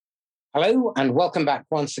Hello, and welcome back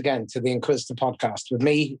once again to the Inquisitor podcast with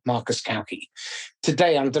me, Marcus Cauchi.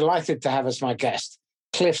 Today, I'm delighted to have as my guest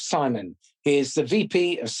Cliff Simon. He is the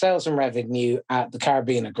VP of Sales and Revenue at the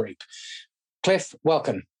Carabina Group. Cliff,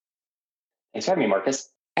 welcome. Thanks for having me, Marcus.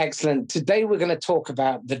 Excellent. Today, we're going to talk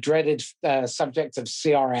about the dreaded subject of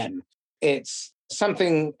CRM. It's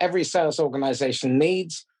something every sales organization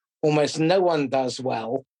needs. Almost no one does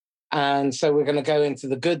well. And so we're going to go into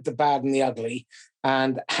the good, the bad, and the ugly,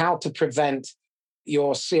 and how to prevent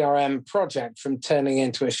your CRM project from turning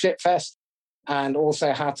into a shitfest, and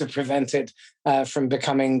also how to prevent it from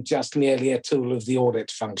becoming just merely a tool of the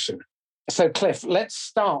audit function. So, Cliff, let's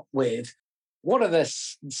start with what are the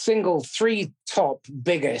single three top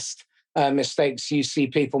biggest mistakes you see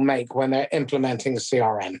people make when they're implementing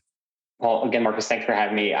CRM? Well, again, Marcus, thanks for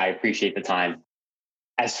having me. I appreciate the time.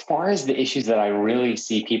 As far as the issues that I really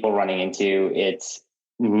see people running into, it's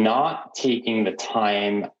not taking the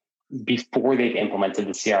time before they've implemented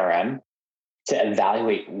the CRM to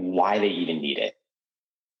evaluate why they even need it.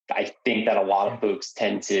 I think that a lot of folks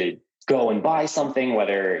tend to go and buy something,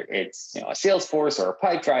 whether it's a Salesforce or a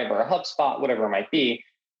Pipedrive or a HubSpot, whatever it might be,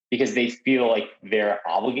 because they feel like they're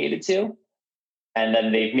obligated to, and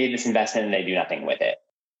then they've made this investment and they do nothing with it.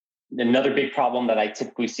 Another big problem that I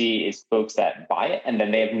typically see is folks that buy it and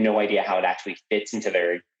then they have no idea how it actually fits into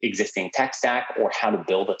their existing tech stack or how to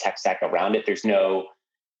build a tech stack around it. There's no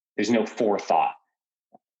forethought.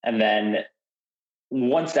 And then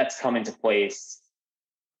once that's come into place,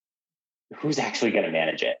 who's actually going to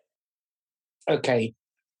manage it? Okay,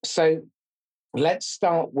 so let's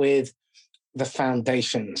start with the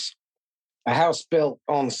foundations. A house built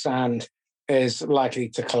on sand is likely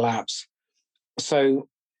to collapse. So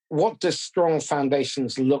what does strong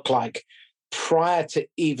foundations look like prior to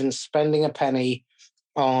even spending a penny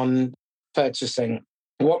on purchasing?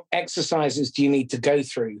 What exercises do you need to go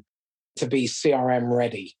through to be CRM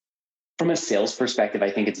ready? From a sales perspective,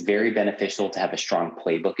 I think it's very beneficial to have a strong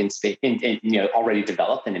playbook already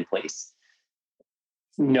developed and in place.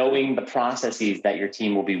 Knowing the processes that your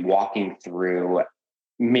team will be walking through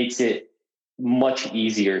makes it much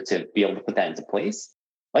easier to be able to put that into place.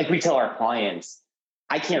 Like we tell our clients,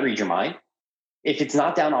 I can't read your mind. If it's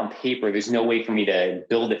not down on paper, there's no way for me to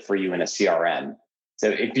build it for you in a CRM. So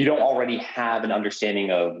if you don't already have an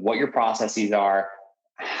understanding of what your processes are,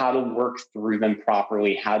 how to work through them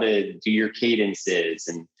properly, how to do your cadences,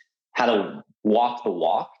 and how to walk the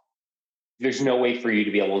walk, there's no way for you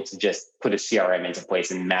to be able to just put a CRM into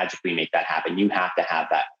place and magically make that happen. You have to have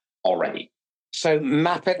that already. So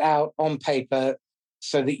map it out on paper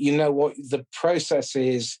so that you know what the process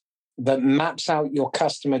is that maps out your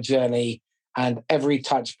customer journey and every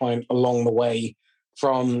touch point along the way,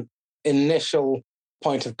 from initial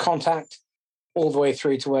point of contact all the way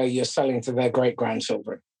through to where you're selling to their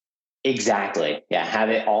great-grandchildren. Exactly. Yeah, have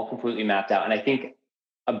it all completely mapped out. And I think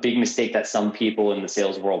a big mistake that some people in the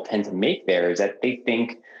sales world tend to make there is that they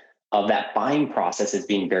think of that buying process as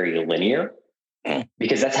being very linear,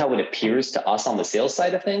 because that's how it appears to us on the sales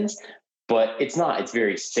side of things, but it's not. It's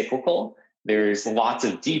very cyclical. There's lots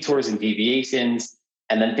of detours and deviations,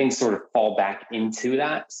 and then things sort of fall back into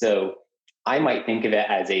that. So I might think of it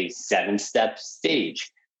as a 7-step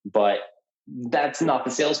stage, but that's not the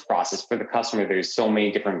sales process for the customer. There's so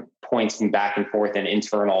many different points and back and forth and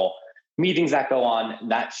internal meetings that go on.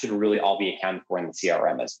 That should really all be accounted for in the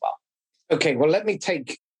CRM as well. Okay, well, let me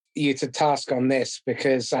take you to task on this,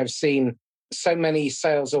 because I've seen so many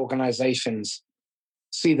sales organizations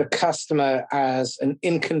see the customer as an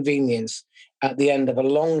inconvenience at the end of a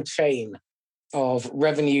long chain of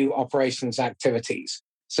revenue operations activities.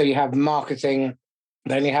 So you have marketing,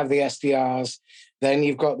 then you have the SDRs, then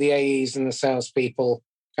you've got the AEs and the salespeople,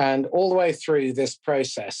 and all the way through this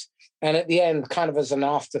process. And at the end, kind of as an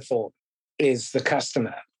afterthought, is the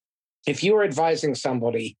customer. If you're advising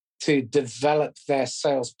somebody to develop their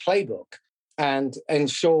sales playbook and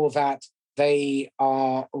ensure that they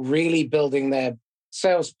are really building their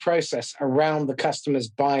sales process around the customer's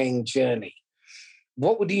buying journey,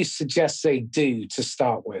 what would you suggest they do to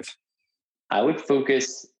start with? I would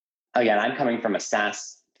focus, again, I'm coming from a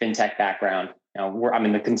SaaS fintech background. I'm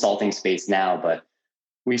in the consulting space now, but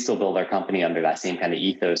we still build our company under that same kind of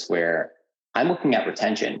ethos where I'm looking at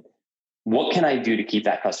retention. What can I do to keep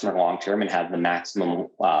that customer long-term and have the maximum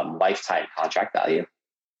lifetime contract value?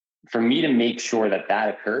 For me to make sure that that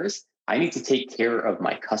occurs, I need to take care of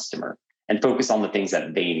my customer and focus on the things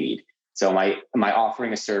that they need. So am I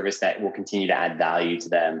offering a service that will continue to add value to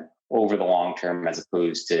them over the long term, as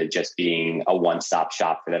opposed to just being a one-stop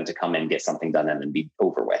shop for them to come in, get something done, and then be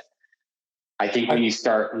over with? I think when you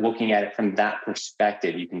start looking at it from that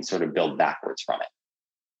perspective, you can sort of build backwards from it.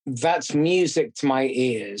 That's music to my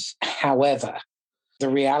ears. However, the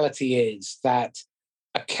reality is that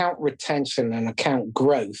account retention and account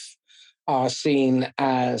growth are seen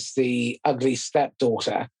as the ugly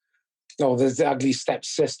stepdaughter or the ugly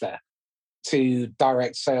stepsister to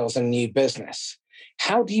direct sales and new business.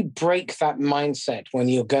 How do you break that mindset when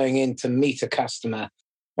you're going in to meet a customer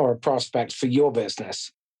or a prospect for your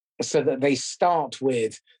business so that they start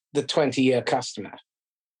with the 20-year customer?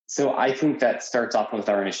 So I think that starts off with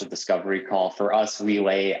our initial discovery call. For us, we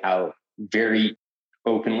lay out very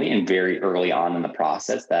openly and very early on in the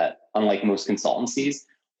process that, unlike most consultancies,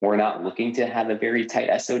 we're not looking to have a very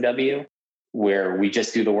tight SOW where we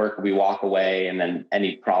just do the work, we walk away, and then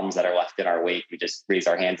any problems that are left in our wake, we just raise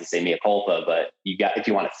our hands and say mea culpa. But if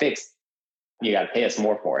you want it fixed, you got to pay us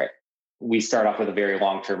more for it. We start off with a very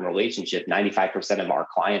long-term relationship. 95% of our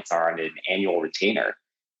clients are on an annual retainer.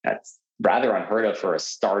 That's rather unheard of for a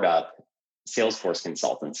startup Salesforce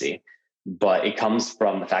consultancy. But it comes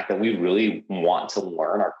from the fact that we really want to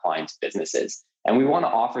learn our clients' businesses. And we want to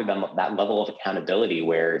offer them that level of accountability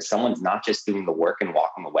where someone's not just doing the work and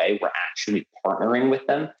walking away. We're actually partnering with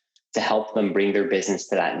them to help them bring their business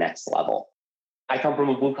to that next level. I come from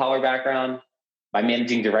a blue collar background. My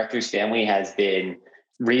managing director's family has been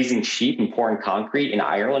raising sheep and pouring concrete in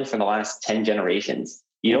Ireland for the last 10 generations.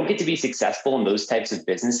 You don't get to be successful in those types of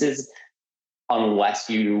businesses unless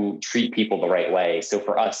you treat people the right way. So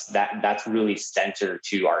for us, that's really center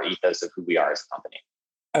to our ethos of who we are as a company.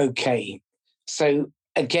 Okay. So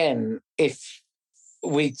again, if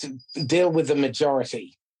we deal with the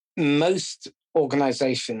majority, most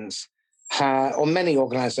organizations or many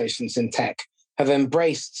organizations in tech have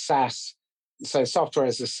embraced SaaS, so software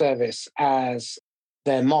as a service, as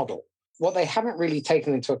their model. What they haven't really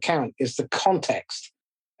taken into account is the context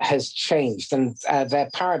has changed and their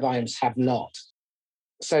paradigms have not.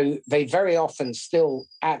 So they very often still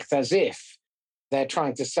act as if they're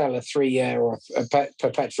trying to sell a 3-year or a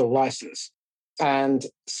perpetual license. And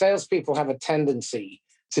salespeople have a tendency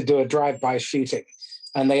to do a drive-by shooting,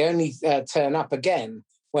 and they only turn up again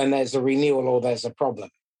when there's a renewal or there's a problem.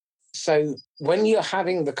 So when you're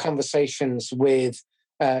having the conversations with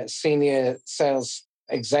senior sales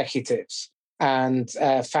executives and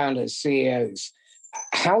founders, CEOs,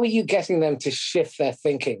 how are you getting them to shift their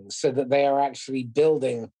thinking so that they are actually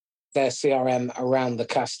building their CRM around the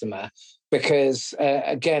customer? Because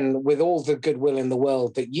again, with all the goodwill in the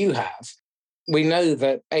world that you have, we know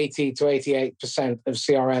that 80 to 88% of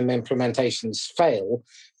CRM implementations fail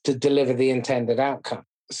to deliver the intended outcome.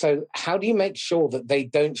 So how do you make sure that they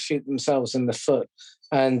don't shoot themselves in the foot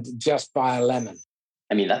and just buy a lemon?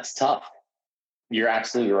 I mean, that's tough. You're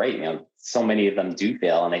absolutely right. So many of them do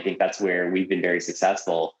fail. And I think that's where we've been very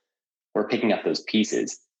successful. We're picking up those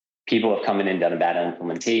pieces. People have come in and done a bad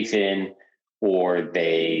implementation, or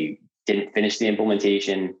they didn't finish the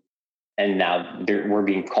implementation. And now we're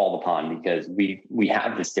being called upon because we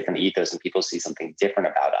have this different ethos and people see something different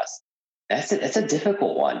about us. That's a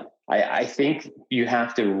difficult one. I think you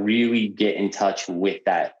have to really get in touch with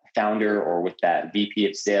that founder or with that VP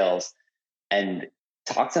of sales and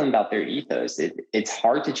talk to them about their ethos. It's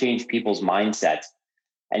hard to change people's mindsets,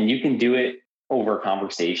 and you can do it over a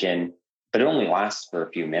conversation, but it only lasts for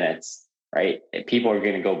a few minutes, right? People are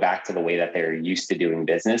going to go back to the way that they're used to doing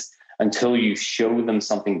business until you show them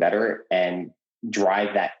something better and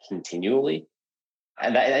drive that continually.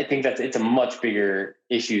 And I think it's a much bigger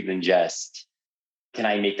issue than just, can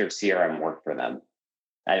I make their CRM work for them?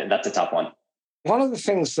 That's a tough one. One of the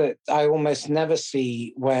things that I almost never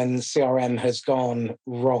see when CRM has gone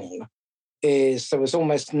wrong is there was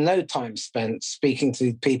almost no time spent speaking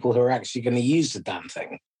to people who are actually going to use the damn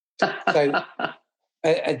thing. So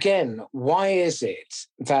again, why is it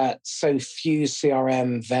that so few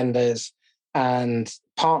CRM vendors and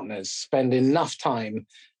partners spend enough time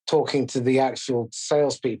talking to the actual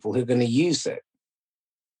salespeople who are going to use it?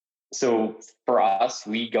 So for us,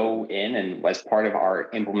 we go in and as part of our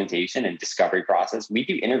implementation and discovery process, we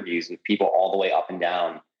do interviews with people all the way up and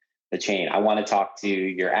down the chain. I want to talk to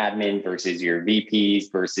your admin versus your VPs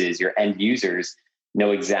versus your end users,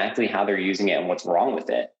 know exactly how they're using it and what's wrong with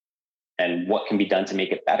it and what can be done to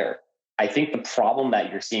make it better. I think the problem that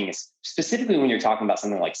you're seeing is specifically when you're talking about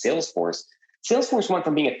something like Salesforce. Salesforce went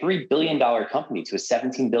from being a $3 billion company to a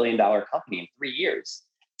 $17 billion company in 3 years.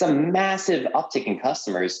 It's a massive uptick in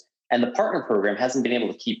customers, and the partner program hasn't been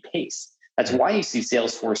able to keep pace. That's why you see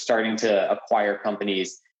Salesforce starting to acquire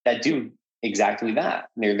companies that do exactly that.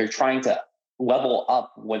 They're trying to level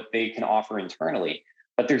up what they can offer internally,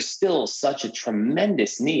 but there's still such a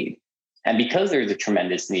tremendous need. And because there's a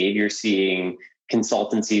tremendous need, you're seeing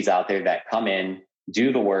consultancies out there that come in,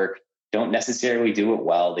 do the work, don't necessarily do it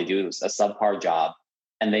well. They do a subpar job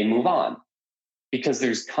and they move on because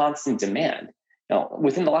there's constant demand.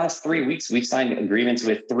 Within the last 3 weeks, we've signed agreements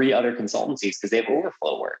with 3 other consultancies because they have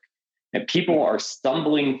overflow work. And people are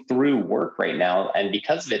stumbling through work right now. And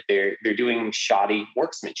because of it, they're doing shoddy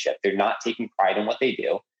workmanship. They're not taking pride in what they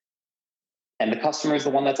do. And the customer is the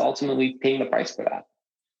one that's ultimately paying the price for that.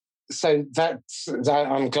 So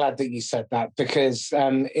I'm glad that you said that, because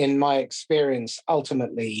in my experience,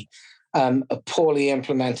 ultimately, a poorly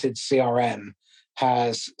implemented CRM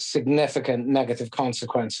has significant negative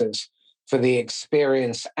consequences for the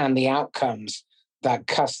experience and the outcomes that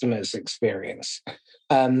customers experience.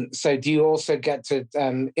 So do you also get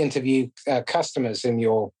to interview customers in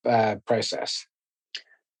your process?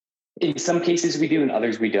 In some cases we do, in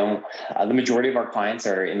others we don't. The majority of our clients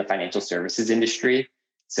are in the financial services industry.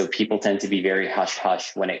 So people tend to be very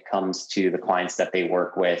hush-hush when it comes to the clients that they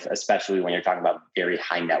work with, especially when you're talking about very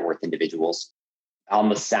high net worth individuals. On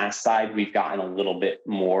the SaaS side, we've gotten a little bit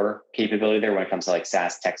more capability there when it comes to like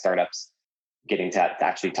SaaS tech startups, getting to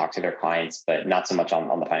actually talk to their clients, but not so much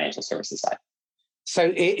on the financial services side.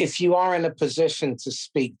 So if you are in a position to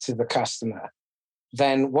speak to the customer,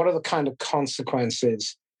 then what are the kind of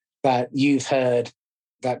consequences that you've heard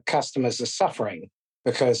that customers are suffering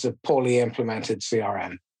because of poorly implemented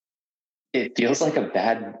CRM? It feels like a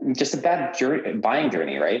bad journey, buying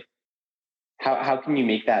journey, right? How can you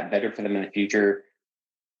make that better for them in the future?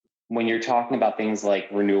 When you're talking about things like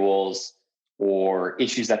renewals or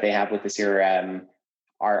issues that they have with the CRM,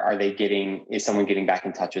 is someone getting back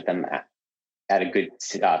in touch with them at a good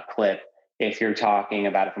clip? If you're talking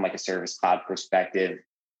about it from like a Service Cloud perspective,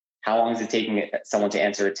 how long is it taking someone to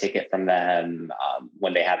answer a ticket from them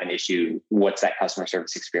when they have an issue? What's that customer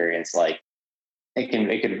service experience like?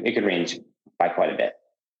 It could range by quite a bit.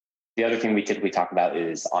 The other thing we typically talk about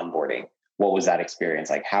is onboarding. What was that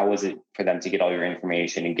experience like? How was it for them to get all your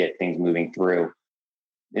information and get things moving through?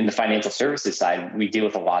 In the financial services side, we deal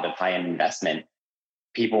with a lot of high-end investment.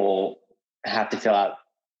 People have to fill out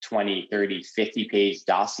 20, 30, 50-page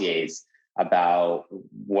dossiers about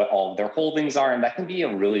what all of their holdings are. And that can be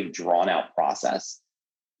a really drawn-out process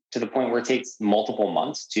to the point where it takes multiple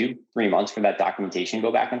months, 2-3 months for that documentation to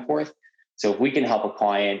go back and forth. So if we can help a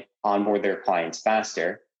client onboard their clients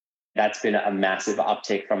faster, that's been a massive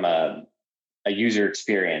uptick from a user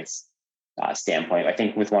experience standpoint. I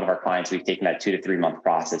think with one of our clients, we've taken that 2 to 3 month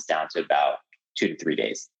process down to about 2 to 3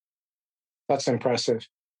 days. That's impressive.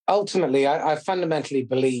 Ultimately, I fundamentally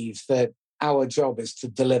believe that our job is to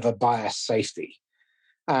deliver buyer safety.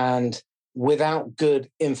 And without good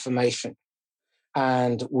information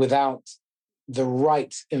and without the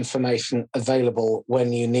right information available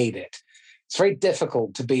when you need it, it's very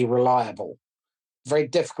difficult to be reliable, very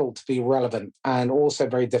difficult to be relevant, and also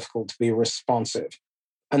very difficult to be responsive.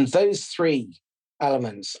 And those 3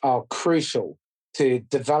 elements are crucial to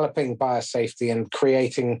developing buyer safety and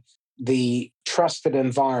creating the trusted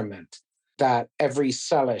environment that every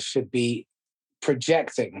seller should be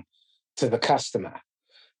projecting to the customer.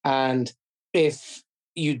 And if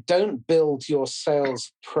you don't build your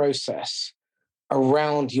sales process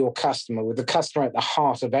around your customer, with the customer at the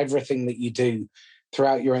heart of everything that you do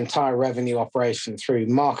throughout your entire revenue operation, through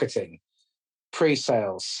marketing,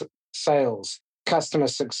 pre-sales, sales, customer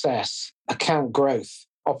success, account growth,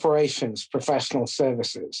 operations, professional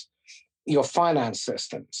services, your finance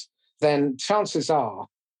systems, then chances are,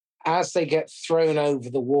 as they get thrown over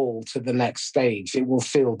the wall to the next stage, it will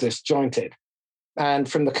feel disjointed.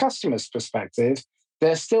 And from the customer's perspective,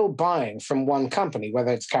 they're still buying from one company,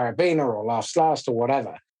 whether it's Carabiner or Last or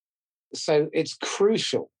whatever. So it's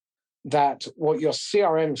crucial that what your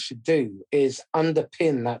CRM should do is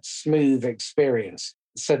underpin that smooth experience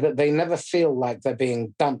so that they never feel like they're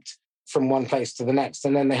being dumped from one place to the next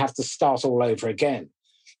and then they have to start all over again.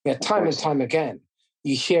 Time and time again,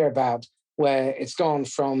 you hear about where it's gone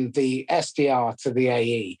from the SDR to the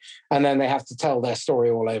AE, and then they have to tell their story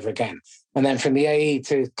all over again. And then from the AE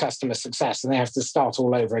to customer success, and they have to start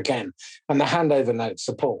all over again. And the handover notes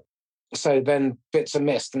are pulled. So then bits are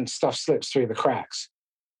missed and stuff slips through the cracks.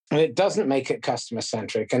 And it doesn't make it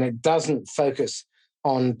customer-centric, and it doesn't focus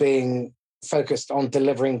on being focused on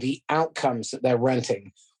delivering the outcomes that they're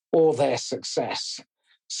renting or their success.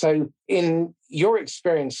 So in your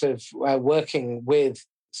experience of working with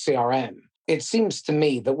CRM, it seems to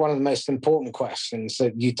me that one of the most important questions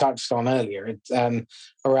that you touched on earlier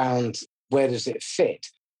around where does it fit,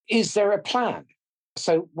 is there a plan?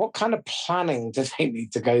 So what kind of planning do they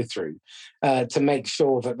need to go through to make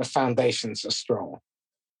sure that the foundations are strong?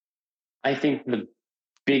 I think the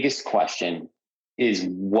biggest question is,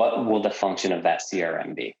 what will the function of that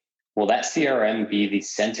CRM be? Will that CRM be the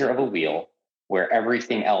center of a wheel where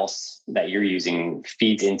everything else that you're using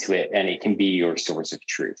feeds into it and it can be your source of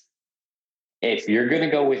truth? If you're going to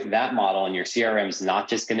go with that model and your CRM is not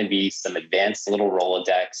just going to be some advanced little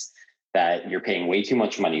Rolodex that you're paying way too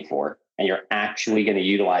much money for, and you're actually going to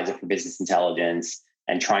utilize it for business intelligence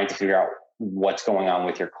and trying to figure out what's going on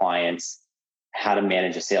with your clients, how to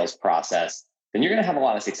manage a sales process, then you're going to have a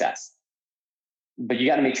lot of success. But you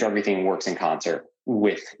got to make sure everything works in concert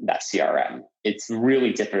with that CRM. It's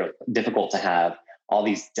really difficult to have all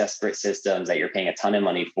these disparate systems that you're paying a ton of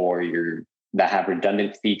money for, that have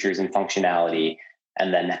redundant features and functionality,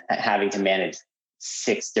 and then having to manage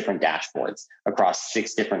 6 different dashboards across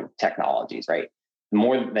 6 different technologies, right? The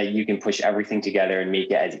more that you can push everything together and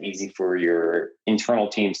make it as easy for your internal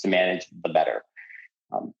teams to manage, the better.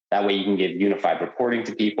 That way you can give unified reporting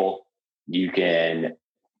to people. You can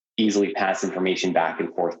easily pass information back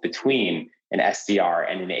and forth between an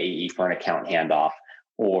SDR and an AE for an account handoff,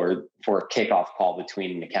 or for a kickoff call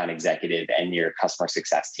between an account executive and your customer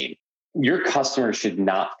success team. Your customers should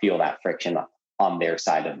not feel that friction on their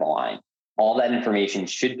side of the line. All that information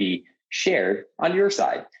should be shared on your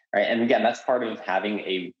side, right? And again, that's part of having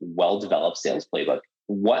a well-developed sales playbook.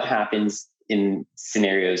 What happens in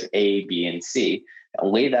scenarios A, B, and C?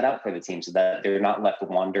 Lay that out for the team so that they're not left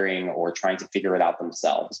wondering or trying to figure it out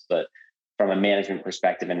themselves. But from a management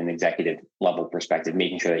perspective and an executive level perspective,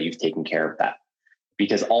 making sure that you've taken care of that.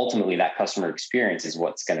 Because ultimately that customer experience is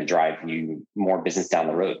what's going to drive you more business down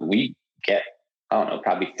the road. We get,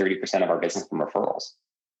 probably 30% of our business from referrals.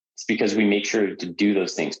 It's because we make sure to do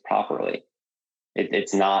those things properly.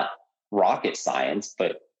 It's not rocket science,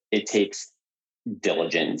 but it takes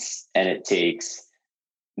diligence and it takes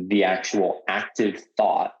the actual active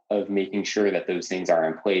thought of making sure that those things are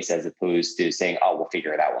in place, as opposed to saying, oh, we'll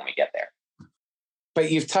figure it out when we get there.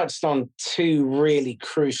 But you've touched on 2 really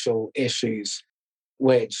crucial issues,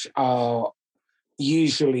 which are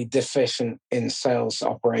usually deficient in sales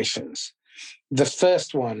operations. The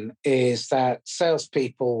first one is that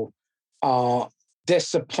salespeople are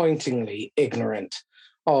disappointingly ignorant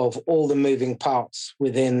of all the moving parts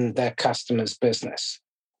within their customer's business.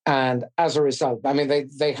 And as a result,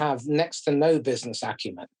 they have next to no business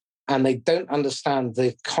acumen, and they don't understand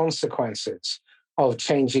the consequences of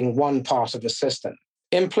changing one part of a system.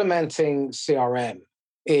 Implementing CRM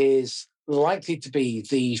is likely to be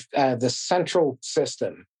the central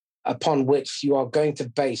system upon which you are going to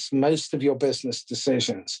base most of your business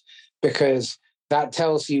decisions, because that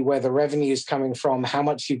tells you where the revenue is coming from, how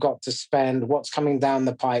much you've got to spend, what's coming down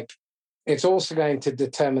the pipe. It's also going to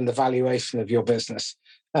determine the valuation of your business,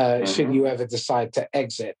 should you ever decide to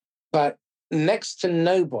exit. But next to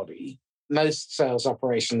nobody, most sales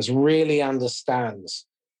operations really understands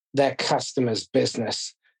their customer's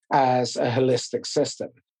business as a holistic system.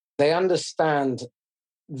 They understand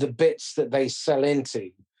the bits that they sell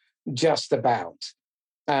into just about.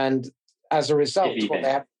 And as a result,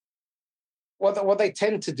 what they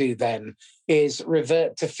tend to do then is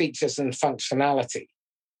revert to features and functionality,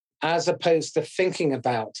 as opposed to thinking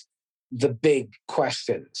about the big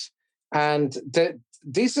questions. And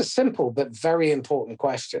these are simple but very important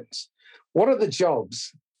questions. What are the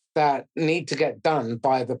jobs that need to get done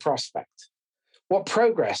by the prospect? What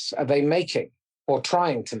progress are they making or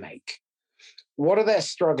trying to make? What are their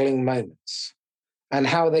struggling moments? And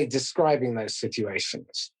how are they describing those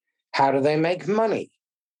situations? How do they make money?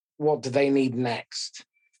 What do they need next?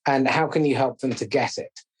 And how can you help them to get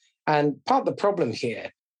it? And part of the problem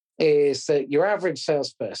here is that your average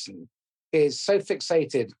salesperson is so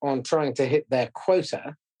fixated on trying to hit their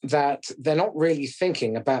quota that they're not really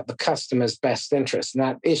thinking about the customer's best interest. And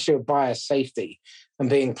that issue of buyer safety and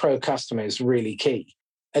being pro-customer is really key.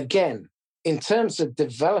 Again, in terms of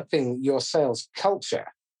developing your sales culture,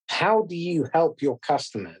 how do you help your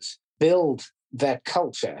customers build their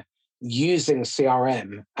culture using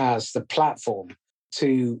CRM as the platform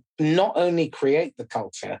to not only create the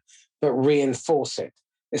culture, but reinforce it,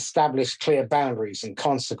 establish clear boundaries and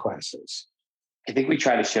consequences? I think we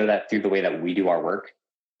try to show that through the way that we do our work.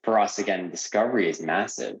 For us, again, discovery is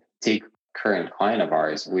massive. Take a current client of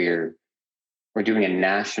ours. We're doing a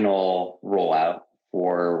national rollout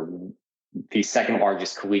for the second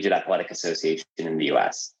largest collegiate athletic association in the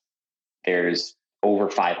US. There's over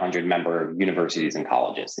 500 member universities and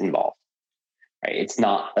colleges involved. Right? It's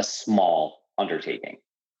not a small undertaking.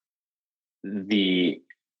 The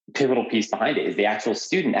pivotal piece behind it is the actual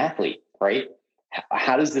student athlete, right?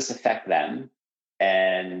 How does this affect them?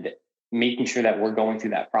 And making sure that we're going through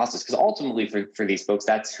that process, because ultimately for these folks,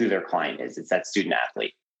 that's who their client is. It's that student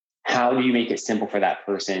athlete. how do you make it simple for that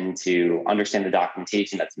person to understand the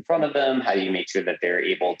documentation that's in front of them? How do you make sure that they're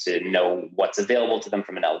able to know what's available to them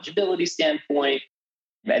from an eligibility standpoint?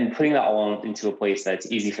 And putting that all into a place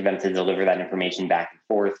that's easy for them to deliver that information back and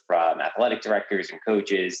forth from athletic directors and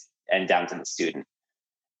coaches and down to the student.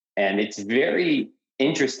 And it's very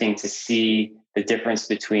interesting to see the difference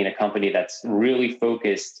between a company that's really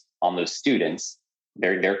focused on those students,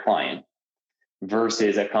 their client,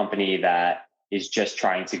 versus a company that is just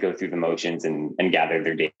trying to go through the motions and gather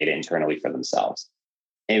their data internally for themselves.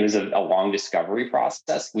 It was a long discovery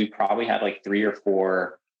process. We probably had like 3 or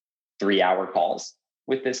 4 3-hour calls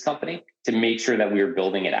with this company to make sure that we were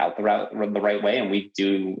building it out the right way. And we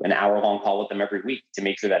do an hour-long call with them every week to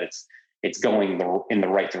make sure that it's going in the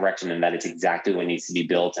right direction and that it's exactly what needs to be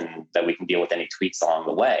built and that we can deal with any tweaks along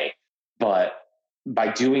the way. But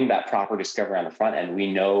by doing that proper discovery on the front end,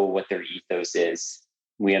 we know what their ethos is.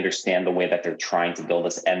 We understand the way that they're trying to build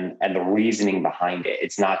this and the reasoning behind it.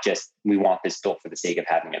 It's not just we want this built for the sake of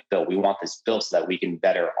having it built. We want this built so that we can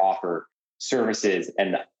better offer services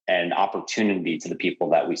and opportunity to the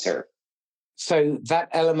people that we serve. So that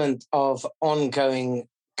element of ongoing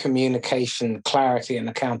communication, clarity, and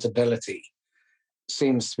accountability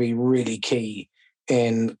seems to be really key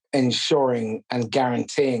in ensuring and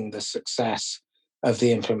guaranteeing the success of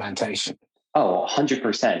the implementation. Oh,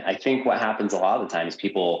 100%. I think what happens a lot of the time is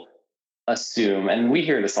people assume, and we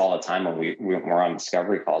hear this all the time when we're on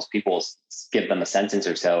discovery calls, people give them a sentence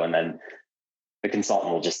or so, and then the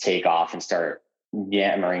consultant will just take off and start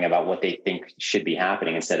yammering about what they think should be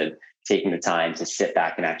happening instead of taking the time to sit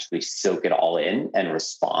back and actually soak it all in and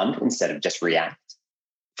respond instead of just react.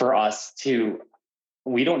 For us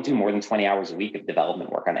we don't do more than 20 hours a week of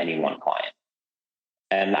development work on any one client.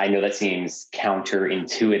 And I know that seems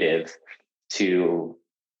counterintuitive to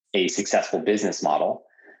a successful business model,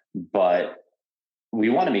 but we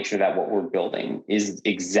want to make sure that what we're building is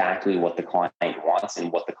exactly what the client wants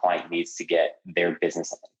and what the client needs to get their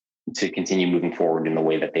business to continue moving forward in the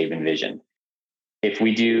way that they've envisioned. If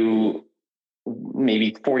we do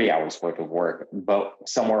maybe 40 hours worth of work, but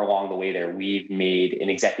somewhere along the way there, we've made an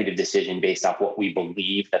executive decision based off what we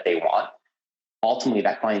believe that they want, ultimately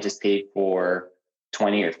that client just paid for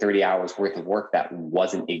 20 or 30 hours worth of work that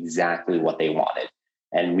wasn't exactly what they wanted.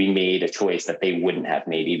 And we made a choice that they wouldn't have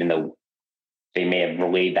made, even though they may have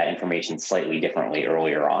relayed that information slightly differently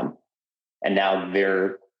earlier on. And now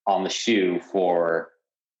they're on the shoe for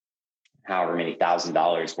however many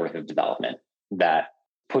 $1,000s worth of development that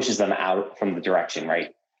pushes them out from the direction,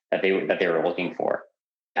 right, that they were looking for.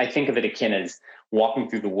 I think of it akin as walking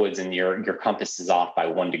through the woods and your compass is off by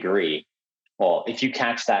 1 degree. Well, if you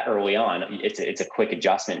catch that early on, it's a quick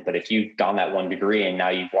adjustment. But if you've gone that 1 degree and now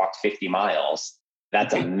you've walked 50 miles,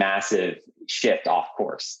 that's a massive shift off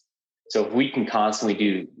course. So if we can constantly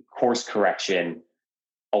do course correction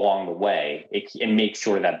along the way, it makes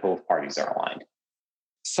sure that both parties are aligned.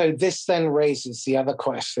 So this then raises the other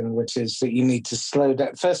question, which is that you need to slow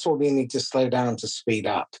down. First of all, you need to slow down to speed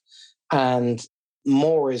up. And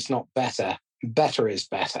more is not better. Better is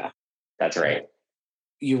better. That's right.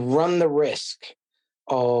 You run the risk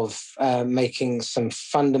of making some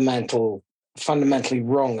fundamentally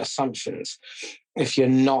wrong assumptions if you're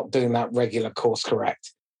not doing that regular course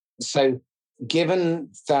correct. So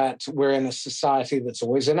given that we're in a society that's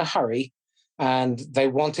always in a hurry and they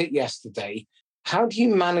want it yesterday, how do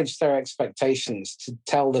you manage their expectations to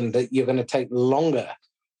tell them that you're going to take longer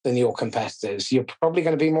than your competitors? You're probably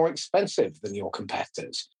going to be more expensive than your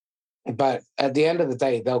competitors. But at the end of the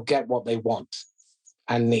day, they'll get what they want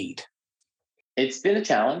and need. It's been a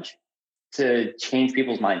challenge to change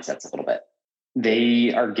people's mindsets a little bit.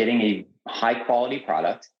 They are getting a high quality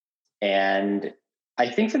product. And I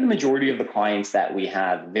think for the majority of the clients that we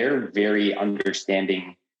have, they're very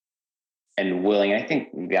understanding and willing. I think,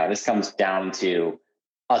 this comes down to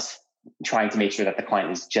us trying to make sure that the client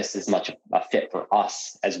is just as much a fit for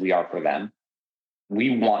us as we are for them.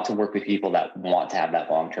 We want to work with people that want to have that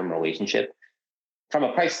long-term relationship. From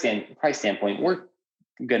a price standpoint, we're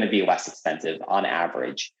going to be less expensive on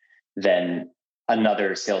average than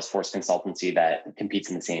another Salesforce consultancy that competes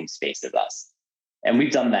in the same space as us. And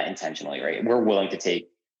we've done that intentionally, right? We're willing to take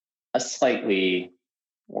a slightly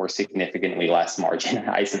or significantly less margin,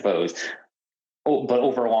 I suppose, but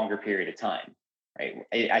over a longer period of time,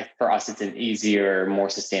 right? For us, it's an easier, more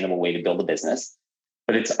sustainable way to build a business,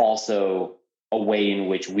 but it's also a way in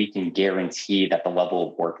which we can guarantee that the level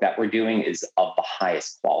of work that we're doing is of the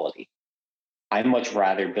highest quality. I'd much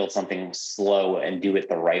rather build something slow and do it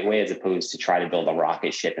the right way as opposed to try to build a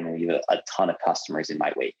rocket ship and leave a ton of customers in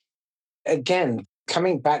my wake. Again,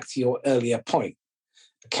 coming back to your earlier point,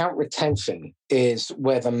 Account retention is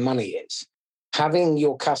where the money is. Having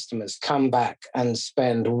your customers come back and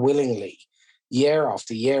spend willingly year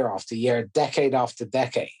after year after year, decade after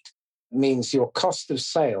decade, means your cost of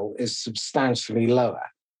sale is substantially lower.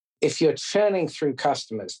 If you're churning through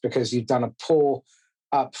customers because you've done a poor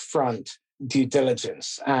upfront due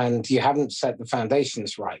diligence and you haven't set the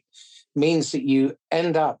foundations right, means that you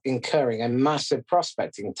end up incurring a massive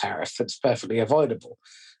prospecting tariff that's perfectly avoidable.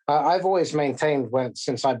 I've always maintained,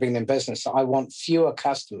 since I've been in business, that I want fewer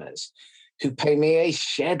customers who pay me a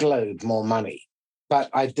shed load more money, but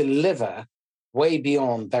I deliver way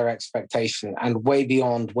beyond their expectation and way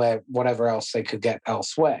beyond whatever else they could get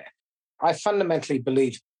elsewhere. I fundamentally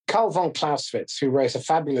believe Carl von Clausewitz, who wrote a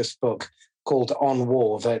fabulous book called On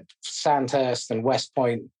War that Sandhurst and West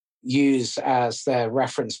Point use as their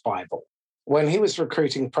reference Bible, when he was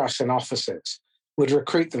recruiting Prussian officers, would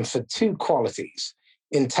recruit them for two qualities: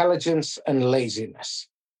 intelligence and laziness.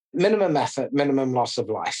 Minimum effort, minimum loss of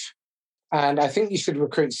life. And I think you should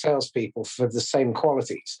recruit salespeople for the same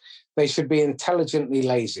qualities. They should be intelligently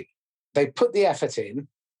lazy. They put the effort in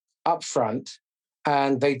up front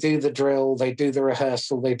and they do the drill, they do the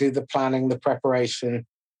rehearsal, they do the planning, the preparation.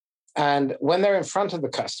 And when they're in front of the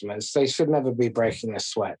customers, they should never be breaking a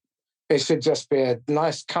sweat. It should just be a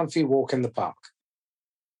nice, comfy walk in the park.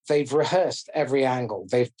 They've rehearsed every angle.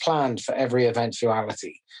 They've planned for every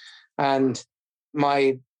eventuality. And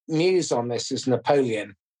my muse on this is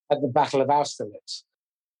Napoleon at the Battle of Austerlitz.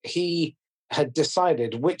 He had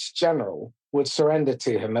decided which general would surrender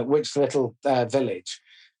to him at which little village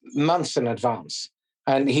months in advance.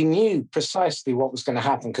 And he knew precisely what was going to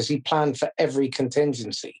happen because he planned for every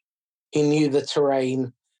contingency. He knew the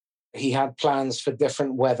terrain. He had plans for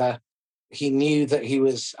different weather. He knew that he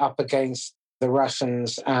was up against the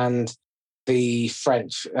Russians and the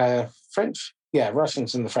French.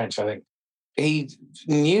 Russians and the French, I think. He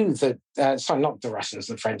knew that, not the Russians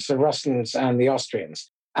and French, the Russians and the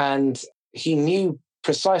Austrians. And he knew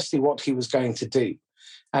precisely what he was going to do.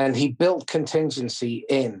 And he built contingency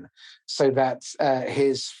in so that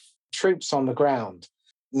his troops on the ground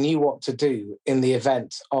knew what to do in the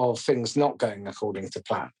event of things not going according to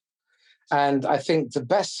plan. And I think the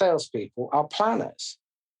best salespeople are planners,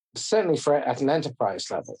 certainly at an enterprise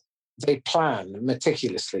level. They plan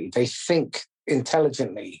meticulously. They think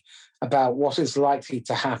intelligently about what is likely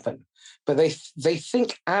to happen. But they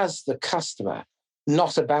think as the customer,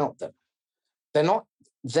 not about them. They're not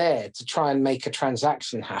there to try and make a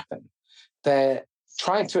transaction happen. They're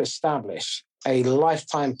trying to establish a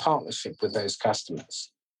lifetime partnership with those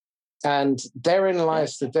customers. And therein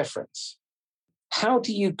lies the difference. How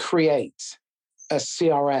do you create a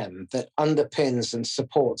CRM that underpins and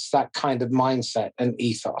supports that kind of mindset and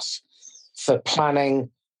ethos for planning,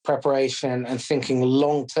 preparation, and thinking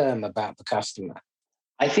long-term about the customer?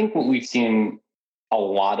 I think what we've seen a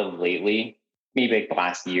lot of lately, maybe like the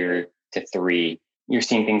last year to three, you're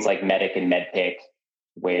seeing things like Medic and MedPick,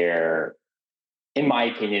 where, in my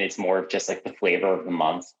opinion, it's more of just like the flavor of the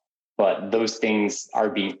month. But those things are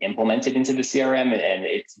being implemented into the CRM, and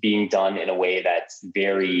it's being done in a way that's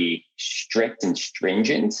very strict and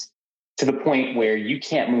stringent, to the point where you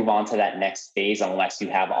can't move on to that next phase unless you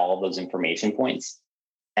have all of those information points.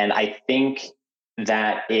 And I think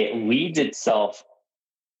that it leads itself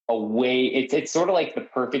away. It's sort of like the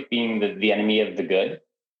perfect being the enemy of the good,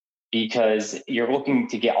 because you're looking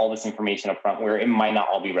to get all this information up front where it might not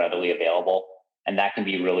all be readily available. And that can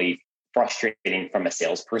be really frustrating from a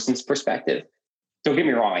salesperson's perspective. Don't get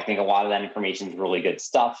me wrong. I think a lot of that information is really good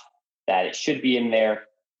stuff, that it should be in there.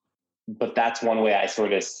 But that's one way I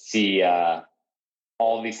sort of see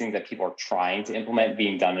all of these things that people are trying to implement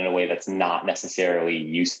being done in a way that's not necessarily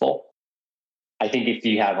useful. I think if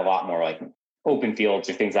you have a lot more like open fields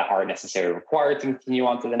or things that aren't necessarily required to continue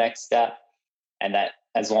on to the next step, and that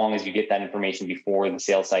as long as you get that information before the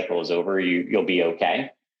sales cycle is over, you'll be okay.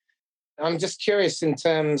 I'm just curious in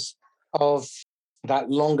terms of that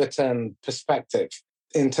longer term perspective,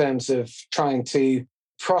 in terms of trying to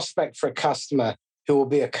prospect for a customer who will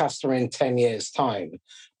be a customer in 10 years' time,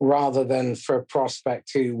 rather than for a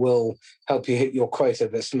prospect who will help you hit your quota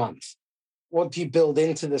this month. What do you build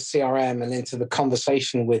into the CRM and into the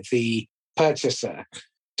conversation with the purchaser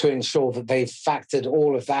to ensure that they've factored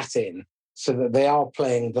all of that in so that they are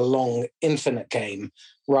playing the long, infinite game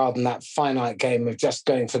rather than that finite game of just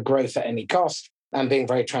going for growth at any cost and being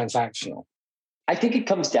very transactional? I think it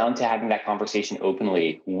comes down to having that conversation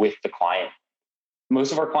openly with the client.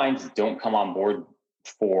 Most of our clients don't come on board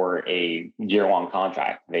for a year-long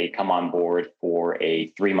contract. They come on board for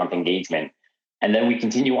a 3-month engagement. And then we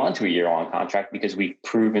continue on to a year-long contract because we've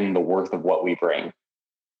proven the worth of what we bring.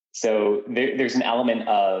 So there's an element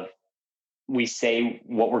of we say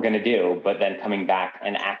what we're going to do, but then coming back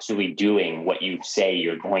and actually doing what you say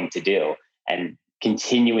you're going to do and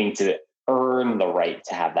continuing to earn the right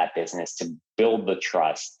to have that business, to build the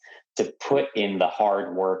trust, to put in the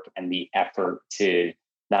hard work and the effort to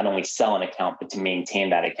not only sell an account, but to maintain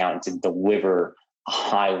that account and to deliver a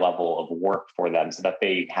high level of work for them so that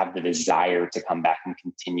they have the desire to come back and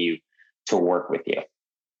continue to work with you.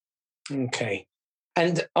 Okay.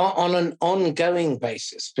 And on an ongoing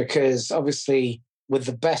basis, because obviously with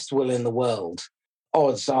the best will in the world,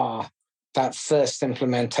 odds are that first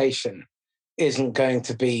implementation isn't going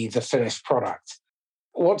to be the finished product.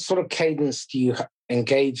 What sort of cadence do you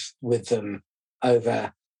engage with them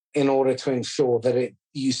over in order to ensure that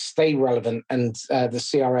you stay relevant and the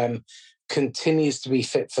CRM continues to be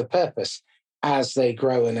fit for purpose as they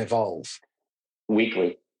grow and evolve?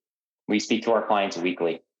 Weekly. We speak to our clients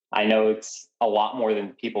weekly. I know it's a lot more than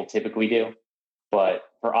people typically do, but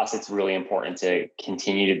for us, it's really important to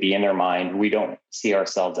continue to be in their mind. We don't see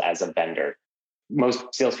ourselves as a vendor.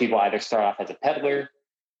 Most salespeople either start off as a peddler,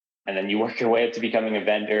 and then you work your way up to becoming a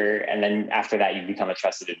vendor. And then after that, you become a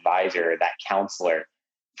trusted advisor, that counselor.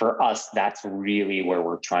 For us, that's really where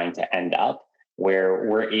we're trying to end up, where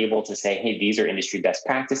we're able to say, hey, these are industry best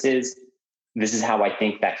practices. This is how I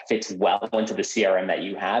think that fits well into the CRM that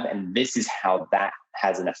you have. And this is how that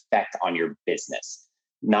has an effect on your business.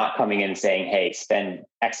 Not coming in and saying, hey, spend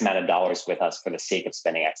X amount of dollars with us for the sake of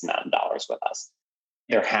spending X amount of dollars with us.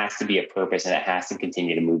 There has to be a purpose and it has to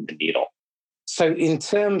continue to move the needle. So in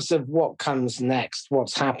terms of what comes next,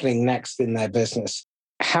 what's happening next in their business,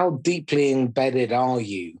 how deeply embedded are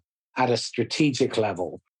you at a strategic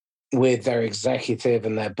level with their executive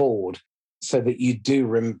and their board so that you do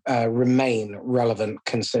remain relevant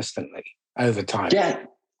consistently over time? Yeah,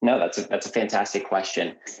 no, that's a fantastic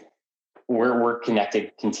question. We're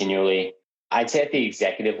connected continually. I'd say at the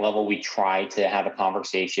executive level, we try to have a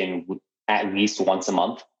conversation at least once a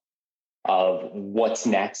month of what's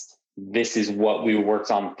next. This is what we worked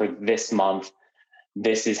on for this month.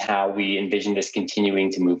 This is how we envision this continuing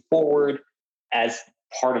to move forward. As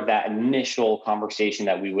part of that initial conversation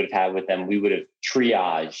that we would have had with them, we would have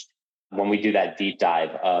triaged when we do that deep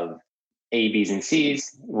dive of A, B's, and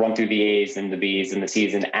C's, run through the A's and the B's and the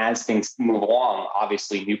C's. And as things move along,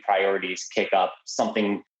 obviously new priorities kick up.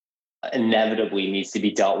 Something inevitably needs to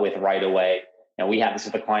be dealt with right away. And we had this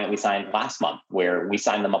with a client we signed last month, where we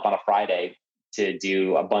signed them up on a Friday to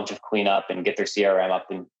do a bunch of cleanup and get their CRM up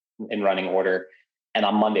in running order. And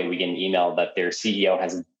on Monday, we get an email that their CEO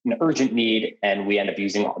has an urgent need, and we end up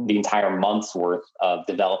using the entire month's worth of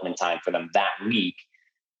development time for them that week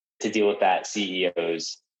to deal with that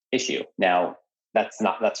CEO's issue. Now, that's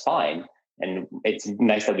fine. And it's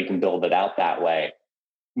nice that we can build it out that way.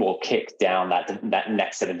 We'll kick down that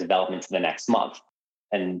next set of development to the next month.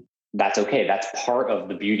 And that's okay. That's part of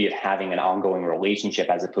the beauty of having an ongoing relationship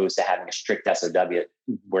as opposed to having a strict SOW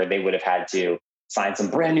where they would have had to sign some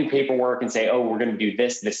brand new paperwork and say, oh, we're going to do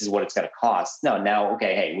this. This is what it's going to cost. No, now,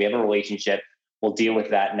 okay, hey, we have a relationship. We'll deal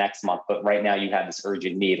with that next month. But right now you have this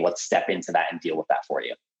urgent need. Let's step into that and deal with that for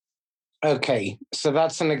you. Okay. So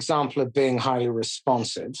that's an example of being highly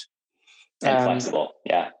responsive. And flexible.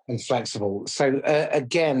 Yeah. And flexible. So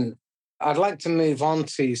again, I'd like to move on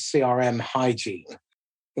to CRM hygiene,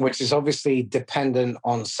 which is obviously dependent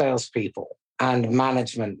on salespeople and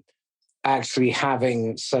management actually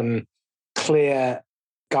having some clear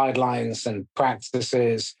guidelines and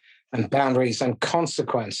practices and boundaries and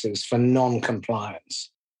consequences for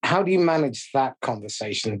non-compliance. How do you manage that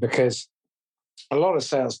conversation? Because a lot of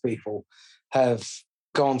salespeople have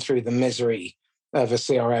gone through the misery of a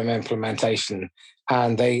CRM implementation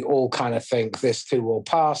and they all kind of think this too will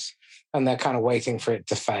pass and they're kind of waiting for it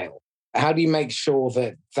to fail. How do you make sure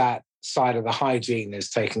that that side of the hygiene is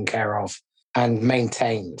taken care of and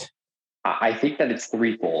maintained? I think that it's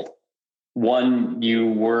threefold. One, you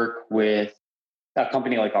work with a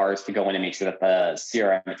company like ours to go in and make sure that the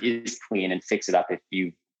CRM is clean and fix it up if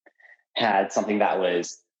you had something that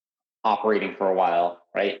was operating for a while,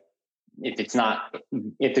 right? If there's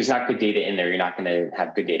not good data in there, you're not going to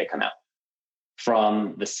have good data come out.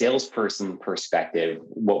 From the salesperson perspective,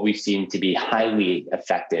 what we've seen to be highly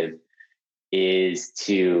effective is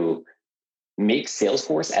to make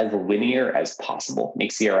Salesforce as linear as possible,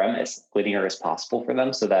 make CRM as linear as possible for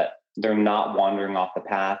them so that they're not wandering off the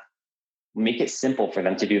path. Make it simple for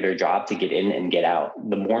them to do their job, to get in and get out.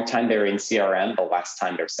 The more time they're in CRM, the less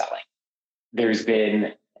time they're selling. There's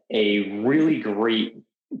been a really great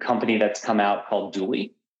company that's come out called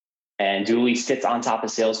Dooly. And Dooly sits on top of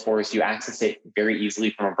Salesforce. You access it very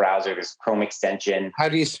easily from a browser. There's a Chrome extension. How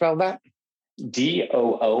do you spell that?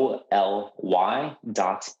 DOOLY.ai.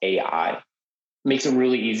 Makes it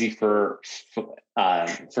really easy for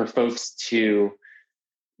folks to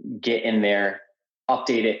get in there,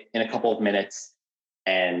 update it in a couple of minutes.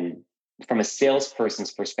 And from a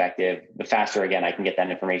salesperson's perspective, the faster, again, I can get that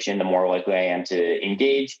information, the more likely I am to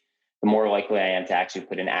engage, the more likely I am to actually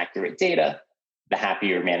put in accurate data, the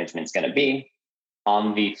happier management's going to be.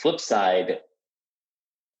 On the flip side,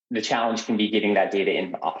 the challenge can be getting that data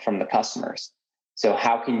in from the customers. So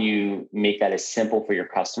how can you make that as simple for your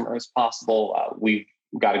customer as possible? We've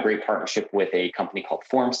got a great partnership with a company called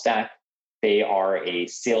FormStack. They are a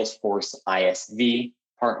Salesforce ISV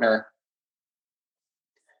partner.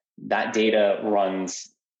 That data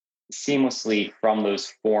runs seamlessly from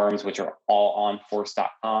those forms, which are all on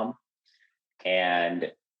force.com,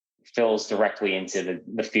 and fills directly into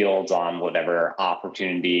the fields on whatever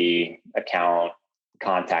opportunity, account,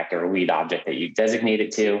 contact, or lead object that you designate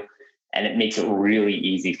it to. And it makes it really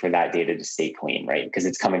easy for that data to stay clean, right? Because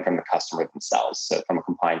it's coming from the customer themselves. So from a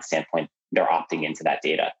compliance standpoint, they're opting into that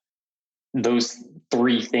data. Those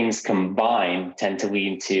three things combined tend to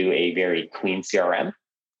lead to a very clean CRM.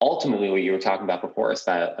 Ultimately, what you were talking about before, as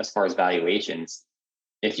far as valuations,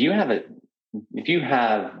 if you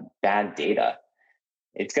have bad data,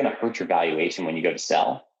 it's going to hurt your valuation when you go to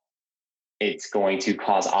sell. It's going to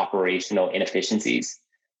cause operational inefficiencies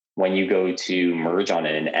when you go to merge on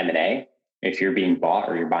an M&A, if you're being bought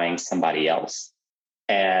or you're buying somebody else.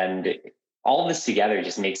 And all of this together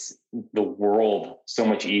just makes the world so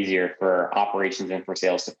much easier for operations and for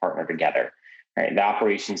sales to partner together. Right? The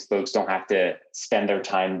operations folks don't have to spend their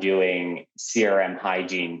time doing CRM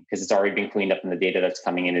hygiene because it's already been cleaned up and the data that's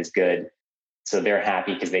coming in is good. So they're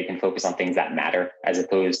happy because they can focus on things that matter, as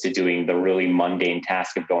opposed to doing the really mundane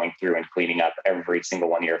task of going through and cleaning up every single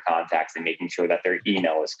one of your contacts and making sure that their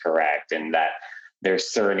email is correct and that their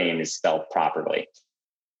surname is spelled properly.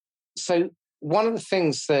 So one of the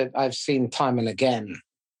things that I've seen time and again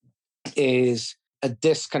is a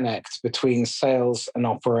disconnect between sales and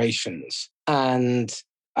operations. And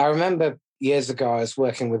I remember years ago, I was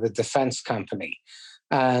working with a defense company,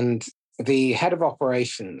 and the head of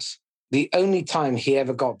operations, the only time he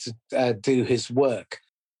ever got to do his work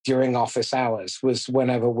during office hours was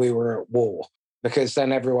whenever we were at war, because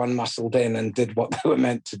then everyone muscled in and did what they were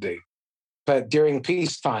meant to do. But during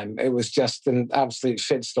peacetime, it was just an absolute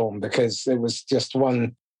shitstorm because it was just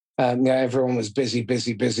one, everyone was busy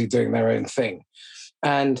doing their own thing.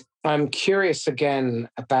 And I'm curious again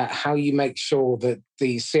about how you make sure that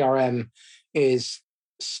the CRM is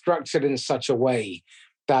structured in such a way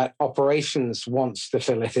that operations wants to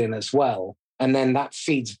fill it in as well. And then that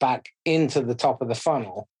feeds back into the top of the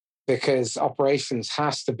funnel, because operations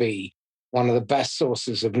has to be one of the best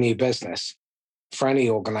sources of new business for any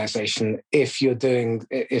organization if you're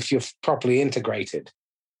properly integrated,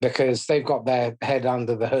 because they've got their head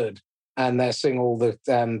under the hood and they're seeing all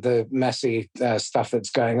the messy stuff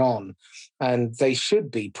that's going on, and they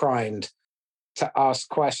should be primed to ask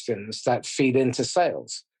questions that feed into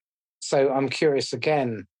sales. So I'm curious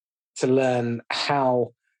again to learn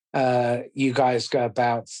how you guys go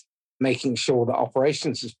about making sure that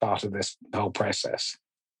operations is part of this whole process.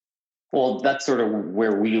 Well, that's sort of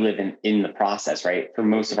where we live in the process, right? For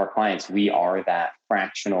most of our clients, we are that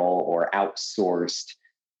fractional or outsourced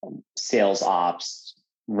sales ops,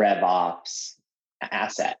 rev ops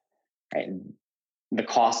asset, right? The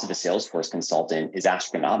cost of a Salesforce consultant is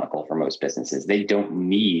astronomical for most businesses. They don't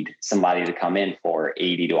need somebody to come in for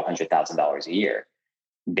 $80,000 to $100,000 a year.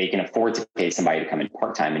 They can afford to pay somebody to come in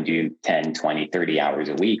part-time and do 10, 20, 30 hours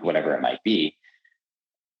a week, whatever it might be,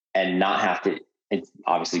 and not have to. It's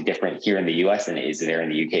obviously different here in the US than it is there in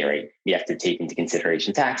the UK, right? You have to take into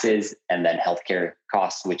consideration taxes and then healthcare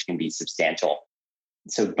costs, which can be substantial.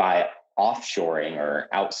 So by offshoring or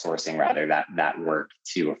outsourcing rather that work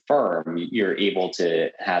to a firm, you're able to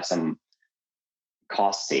have some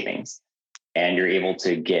cost savings, and you're able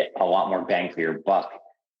to get a lot more bang for your buck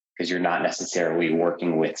because you're not necessarily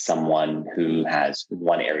working with someone who has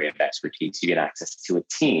one area of expertise. You get access to a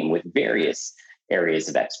team with various areas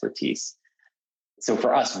of expertise. So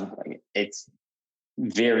for us, it's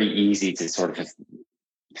very easy to sort of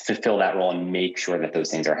fulfill that role and make sure that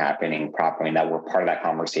those things are happening properly and that we're part of that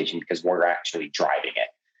conversation because we're actually driving it.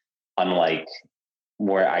 Unlike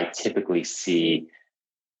where I typically see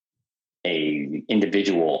a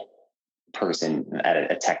individual person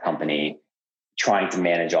at a tech company trying to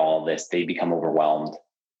manage all of this, they become overwhelmed.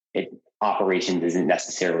 Operations isn't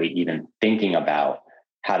necessarily even thinking about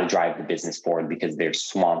how to drive the business forward because they're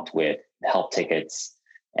swamped with help tickets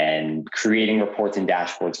and creating reports and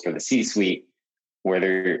dashboards for the C-suite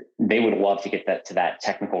where they would love to get that to that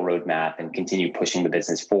technical roadmap and continue pushing the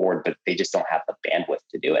business forward, but they just don't have the bandwidth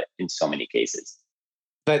to do it in so many cases.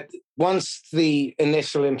 But once the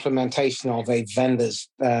initial implementation of a vendor's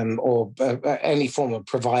or any form of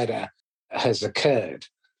provider has occurred,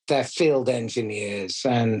 their field engineers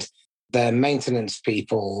and their maintenance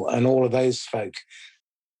people and all of those folk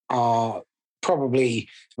are probably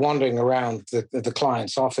wandering around the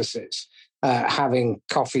client's offices, having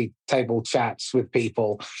coffee table chats with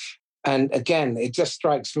people. And again, it just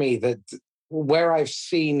strikes me that where I've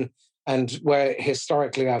seen and where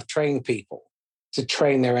historically I've trained people to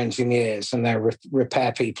train their engineers and their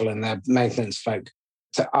repair people and their maintenance folk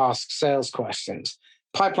to ask sales questions,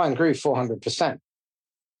 pipeline grew 400%.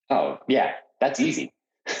 Oh yeah, that's easy.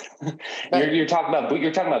 You're talking about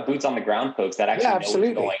boots on the ground folks that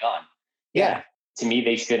actually know what's going on. Yeah. To me,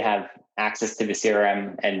 they should have access to the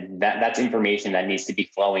CRM, and that's information that needs to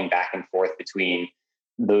be flowing back and forth between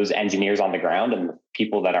those engineers on the ground and the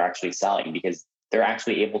people that are actually selling, because they're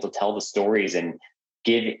actually able to tell the stories and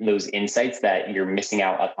give those insights that you're missing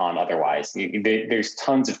out on otherwise. There's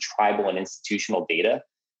tons of tribal and institutional data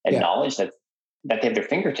and knowledge that they have their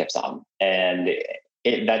fingertips on. And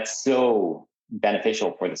that's so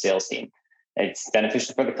beneficial for the sales team. It's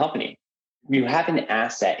beneficial for the company. You have an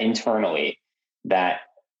asset internally that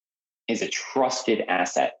is a trusted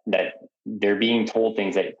asset, that they're being told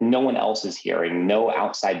things that no one else is hearing. No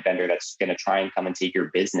outside vendor that's going to try and come and take your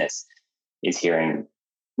business is hearing.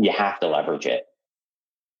 You have to leverage it.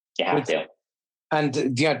 You have to.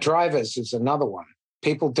 And drivers is another one.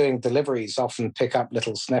 People doing deliveries often pick up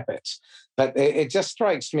little snippets. But it just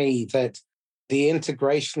strikes me that the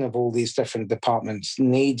integration of all these different departments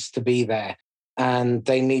needs to be there, and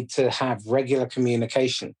they need to have regular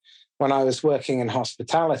communication. When I was working in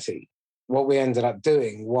hospitality, what we ended up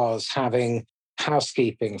doing was having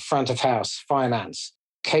housekeeping, front of house, finance,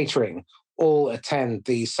 catering, all attend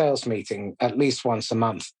the sales meeting at least once a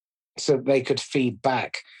month so they could feed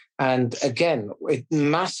back. And again, it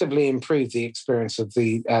massively improved the experience of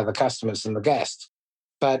the customers and the guests.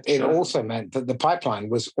 But it also meant that the pipeline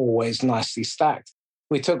was always nicely stacked.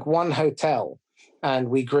 We took one hotel and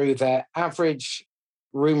we grew their average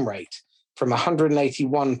room rate from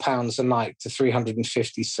 £181 a night to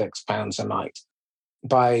 £356 a night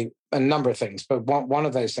by a number of things. But one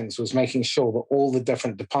of those things was making sure that all the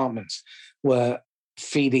different departments were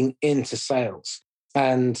feeding into sales.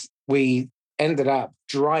 And we ended up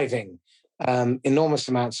driving enormous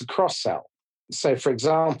amounts of cross-sell. So, for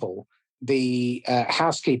example, the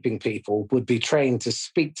housekeeping people would be trained to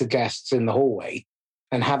speak to guests in the hallway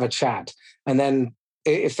and have a chat. And then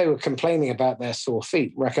if they were complaining about their sore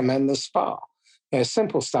feet, recommend the spa.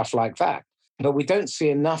 Simple stuff like that. But we don't see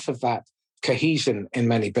enough of that cohesion in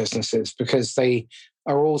many businesses because they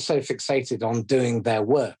are all so fixated on doing their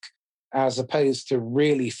work as opposed to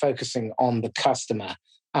really focusing on the customer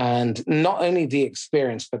and not only the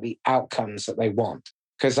experience, but the outcomes that they want.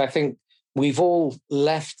 Because I think we've all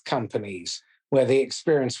left companies where the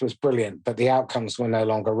experience was brilliant, but the outcomes were no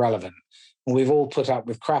longer relevant. And we've all put up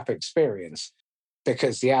with crap experience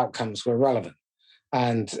because the outcomes were relevant.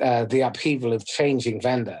 And the upheaval of changing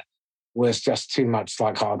vendor was just too much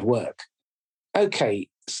like hard work. Okay,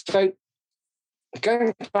 so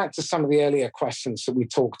going back to some of the earlier questions that we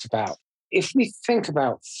talked about, if we think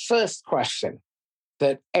about first question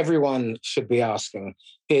that everyone should be asking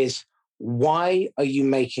is, why are you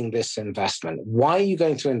making this investment? Why are you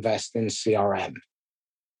going to invest in CRM?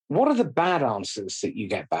 What are the bad answers that you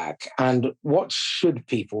get back? And what should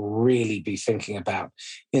people really be thinking about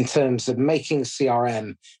in terms of making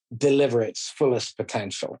CRM deliver its fullest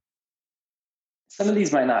potential? Some of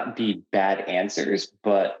these might not be bad answers,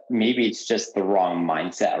 but maybe it's just the wrong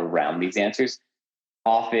mindset around these answers.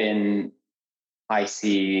 Often I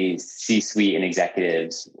see C-suite and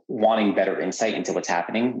executives wanting better insight into what's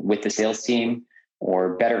happening with the sales team,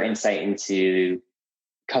 or better insight into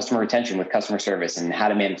customer retention with customer service and how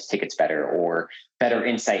to manage tickets better, or better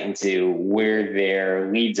insight into where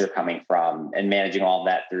their leads are coming from and managing all of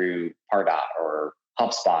that through Pardot or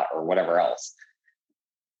HubSpot or whatever else.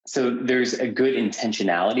 So there's a good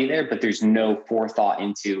intentionality there, but there's no forethought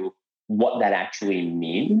into what that actually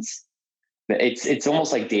means. It's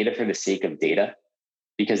almost like data for the sake of data,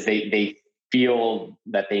 because they feel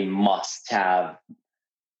that they must have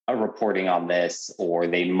a reporting on this, or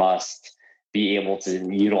they must be able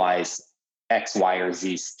to utilize X, Y, or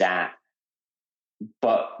Z stat.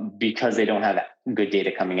 But because they don't have good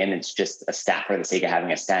data coming in, it's just a stat for the sake of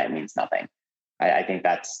having a stat. It means nothing. I think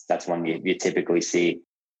that's one you typically see.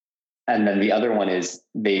 And then the other one is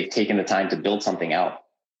they've taken the time to build something out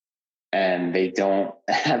and they don't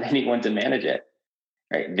have anyone to manage it.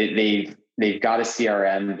 right? They've got a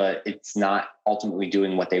CRM, but it's not ultimately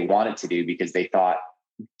doing what they want it to do because they thought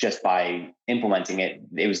just by implementing it,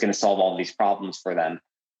 it was going to solve all of these problems for them.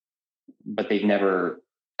 But they've never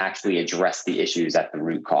actually addressed the issues at the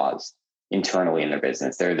root cause internally in their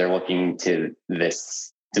business. They're looking to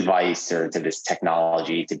this device or to this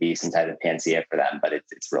technology to be some type of panacea for them, but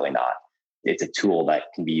it's really not. It's a tool that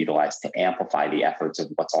can be utilized to amplify the efforts of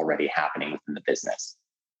what's already happening within the business.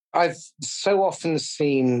 I've so often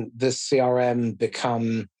seen the CRM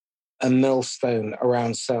become a millstone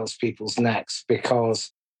around salespeople's necks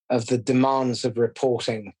because of the demands of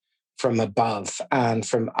reporting from above and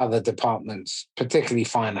from other departments, particularly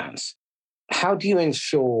finance. How do you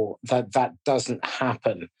ensure that that doesn't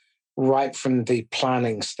happen right from the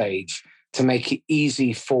planning stage to make it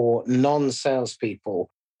easy for non-salespeople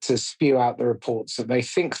to spew out the reports that they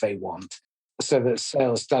think they want so that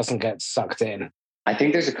sales doesn't get sucked in? I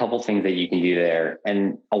think there's a couple things that you can do there.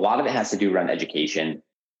 And a lot of it has to do around education.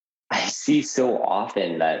 I see so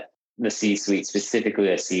often that the C-suite, specifically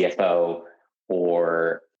a CFO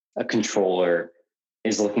or a controller,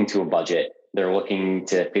 is looking to a budget. They're looking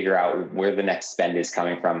to figure out where the next spend is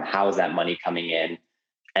coming from. How is that money coming in?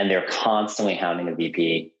 And they're constantly hounding a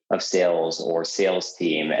VP of sales or sales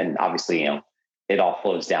team. And obviously, it all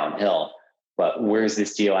flows downhill. But where's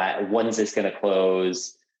this deal at? When's this going to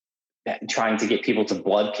close? Trying to get people to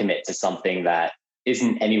blood commit to something that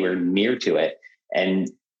isn't anywhere near to it. And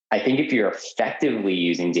I think if you're effectively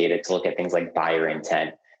using data to look at things like buyer intent,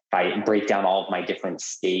 if I break down all of my different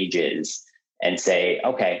stages and say,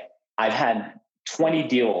 okay, I've had 20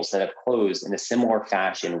 deals that have closed in a similar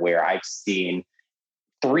fashion where I've seen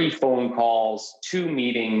 3 phone calls, 2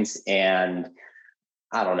 meetings, and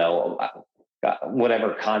I don't know,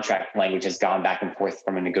 whatever contract language has gone back and forth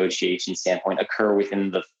from a negotiation standpoint occur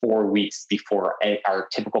within the 4 weeks before our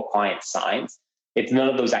typical client signs. If none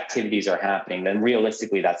of those activities are happening, then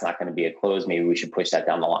realistically, that's not going to be a close. Maybe we should push that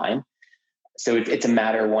down the line. So it's a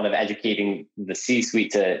matter, one, of educating the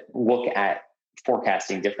C-suite to look at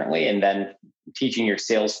forecasting differently, and then teaching your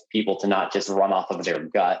salespeople to not just run off of their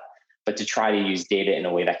gut, but to try to use data in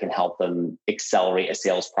a way that can help them accelerate a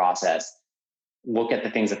sales process. Look at the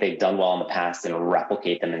things that they've done well in the past and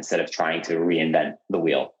replicate them instead of trying to reinvent the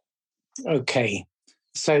wheel. Okay.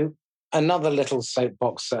 So another little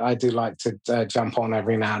soapbox that I do like to jump on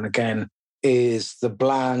every now and again is the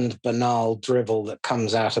bland, banal drivel that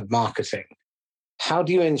comes out of marketing. How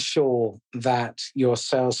do you ensure that your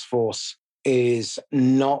sales force is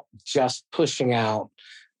not just pushing out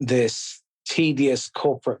this tedious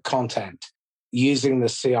corporate content using the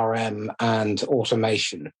CRM and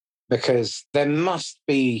automation? Because there must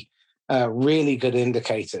be really good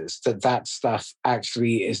indicators that that stuff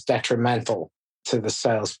actually is detrimental to the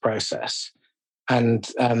sales process. And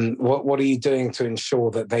what are you doing to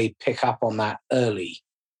ensure that they pick up on that early?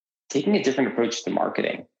 Taking a different approach to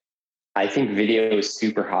marketing. I think video is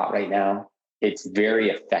super hot right now. It's very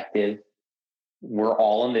effective. We're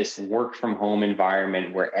all in this work from home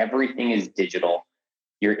environment where everything is digital.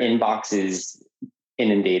 Your inbox is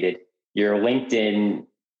inundated. Your LinkedIn,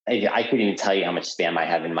 I couldn't even tell you how much spam I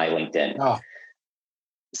have in my LinkedIn. Oh.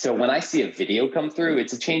 So when I see a video come through,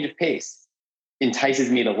 it's a change of pace. Entices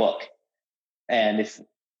me to look. And this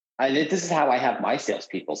is how I have my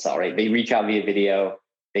salespeople sell, right? They reach out via video.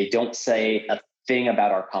 They don't say a thing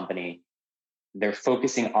about our company. They're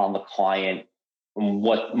focusing on the client and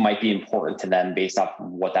what might be important to them based off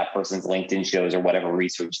what that person's LinkedIn shows or whatever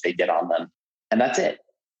research they did on them. And that's it.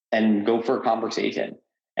 And go for a conversation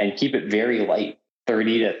and keep it very light,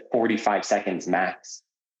 30 to 45 seconds max.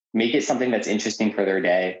 Make it something that's interesting for their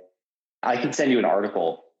day. I can send you an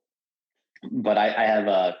article, but I have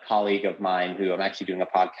a colleague of mine who I'm actually doing a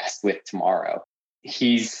podcast with tomorrow.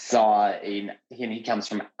 He comes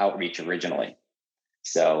from outreach originally.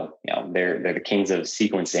 So, they're the kings of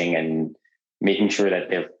sequencing and making sure that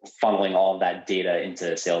they're funneling all of that data into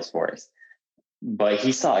Salesforce. But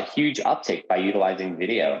he saw a huge uptick by utilizing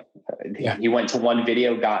video. Yeah. He went to one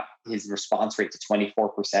video, got his response rate to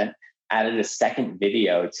 24%, added a second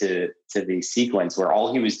video to the sequence where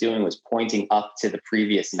all he was doing was pointing up to the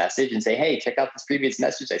previous message and say, hey, check out this previous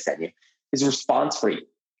message I sent you. His response rate,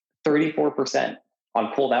 34%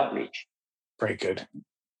 on cold outreach. Very good.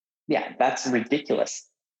 Yeah, that's ridiculous.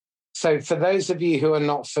 So for those of you who are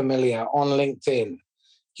not familiar, on LinkedIn,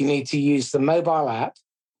 you need to use the mobile app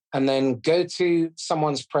and then go to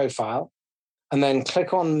someone's profile and then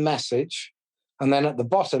click on message. And then at the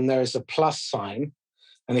bottom, there is a plus sign.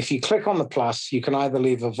 And if you click on the plus, you can either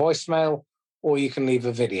leave a voicemail or you can leave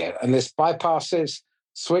a video. And this bypasses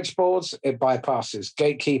switchboards, it bypasses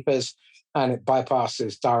gatekeepers, and it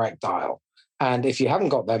bypasses direct dial. And if you haven't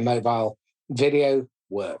got their mobile, video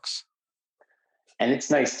works. And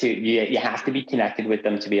it's nice too. You have to be connected with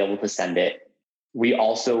them to be able to send it. We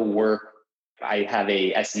also work, I have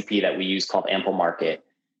a SCP that we use called Ample Market,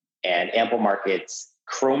 and Ample Market's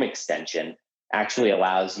Chrome extension actually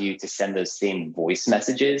allows you to send those same voice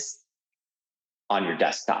messages on your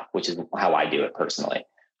desktop, which is how I do it personally.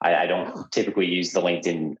 I don't typically use the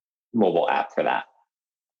LinkedIn mobile app for that,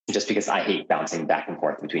 just because I hate bouncing back and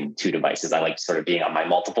forth between two devices. I like sort of being on my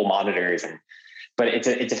multiple monitors, but it's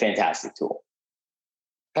a fantastic tool.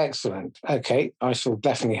 Excellent. Okay, I shall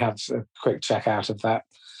definitely have a quick check out of that.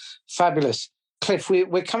 Fabulous. Cliff,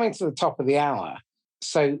 we're coming to the top of the hour,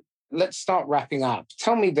 so let's start wrapping up.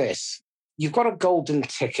 Tell me this. You've got a golden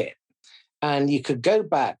ticket, and you could go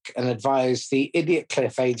back and advise the idiot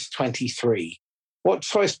Cliff, age 23. What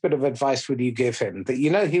choice bit of advice would you give him that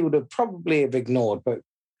he would have probably have ignored, but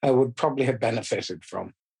would probably have benefited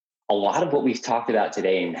from? A lot of what we've talked about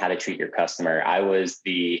today and how to treat your customer. I was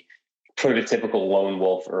the prototypical lone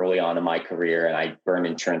wolf early on in my career, and I burned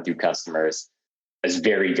and churned through customers. I was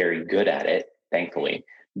very, very good at it, thankfully,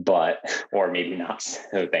 or maybe not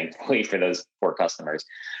so thankfully for those poor customers.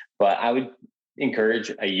 But I would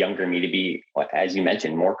encourage a younger me to be, as you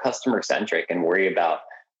mentioned, more customer centric and worry about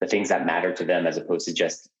the things that matter to them as opposed to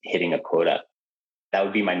just hitting a quota. That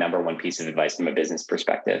would be my number one piece of advice from a business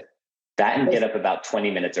perspective. That and get up about 20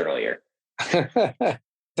 minutes earlier.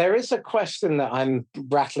 There is a question that I'm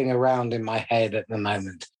rattling around in my head at the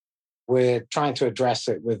moment. We're trying to address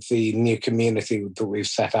it with the new community that we've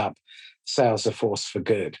set up, Sales a Force for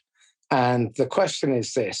Good. And the question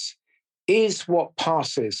is this: is what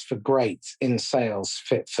passes for great in sales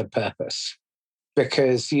fit for purpose?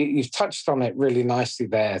 Because you've touched on it really nicely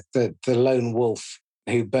there, the lone wolf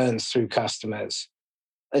who burns through customers.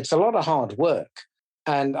 It's a lot of hard work.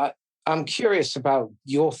 And I'm curious about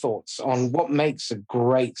your thoughts on what makes a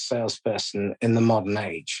great salesperson in the modern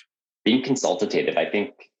age. Being consultative. I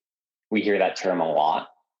think we hear that term a lot.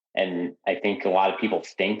 And I think a lot of people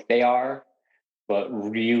think they are, but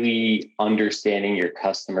really understanding your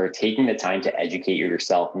customer, taking the time to educate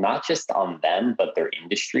yourself, not just on them, but their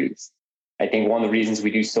industries. I think one of the reasons we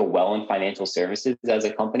do so well in financial services as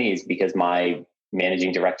a company is because my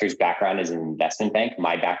managing director's background is in investment bank.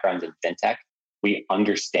 My background is in fintech. We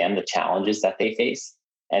understand the challenges that they face.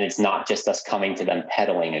 And it's not just us coming to them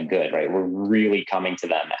peddling a good, right? We're really coming to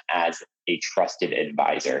them as a trusted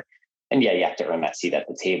advisor. And yeah, you have to earn that seat at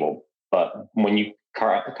the table. But when you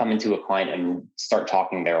come into a client and start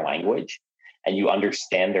talking their language and you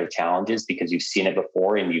understand their challenges because you've seen it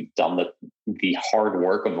before and you've done the hard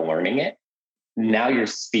work of learning it, now you're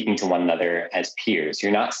speaking to one another as peers.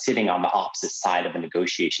 You're not sitting on the opposite side of a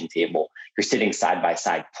negotiation table. You're sitting side by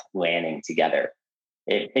side planning together.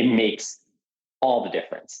 It makes all the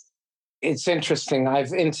difference. It's interesting.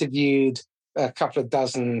 I've interviewed a couple of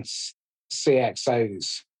dozen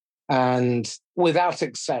CXOs, and without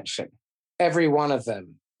exception, every one of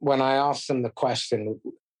them, when I ask them the question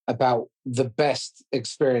about the best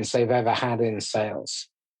experience they've ever had in sales,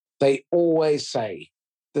 they always say,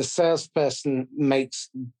 the salesperson makes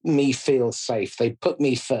me feel safe. They put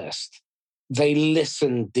me first. They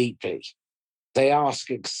listen deeply. They ask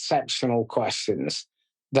exceptional questions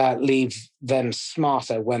that leave them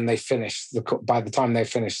smarter when they finish by the time they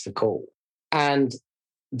finish the call. And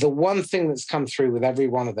the one thing that's come through with every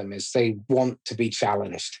one of them is they want to be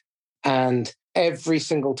challenged. And every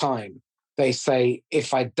single time they say,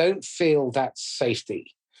 if I don't feel that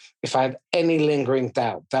safety, if I have any lingering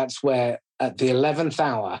doubt, that's where at the 11th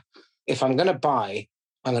hour, if I'm going to buy,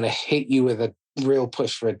 I'm going to hit you with a real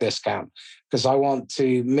push for a discount because I want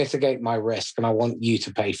to mitigate my risk and I want you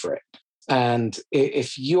to pay for it. And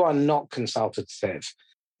if you are not consultative,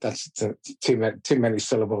 that's too many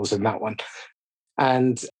syllables in that one,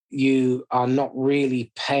 and you are not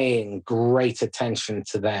really paying great attention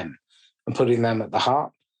to them and putting them at the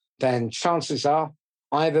heart, then chances are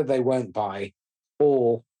either they won't buy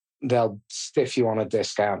or they'll stiff you on a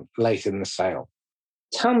discount late in the sale.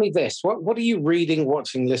 Tell me this, what are you reading,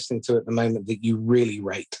 watching, listening to at the moment that you really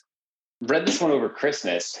rate? Read this one over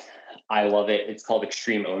Christmas. I love it. It's called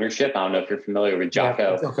Extreme Ownership. I don't know if you're familiar with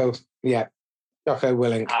Jocko. Jocko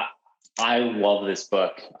Willink. I love this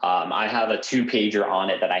book. I have a 2-pager on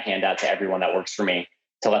it that I hand out to everyone that works for me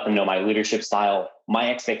to let them know my leadership style,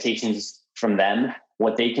 my expectations from them,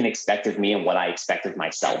 what they can expect of me and what I expect of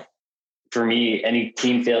myself. For me, any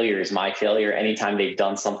team failure is my failure. Anytime they've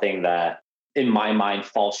done something that in my mind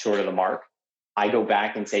falls short of the mark, I go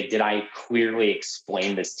back and say, did I clearly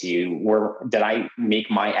explain this to you? Or did I make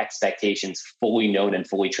my expectations fully known and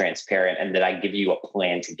fully transparent? And did I give you a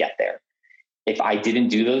plan to get there? If I didn't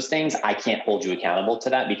do those things, I can't hold you accountable to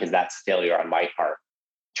that because that's failure on my part.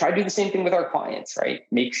 Try to do the same thing with our clients, right?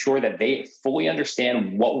 Make sure that they fully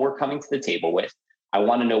understand what we're coming to the table with. I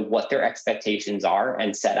want to know what their expectations are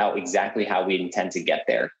and set out exactly how we intend to get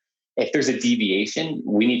there. If there's a deviation,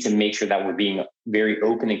 we need to make sure that we're being very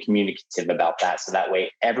open and communicative about that. So that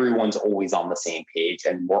way everyone's always on the same page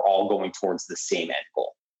and we're all going towards the same end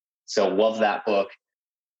goal. So love that book.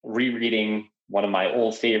 Rereading one of my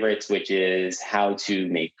old favorites, which is How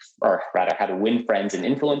to Win Friends and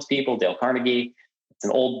Influence People, Dale Carnegie. It's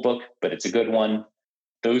an old book, but it's a good one.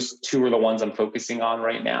 Those two are the ones I'm focusing on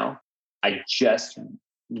right now. I just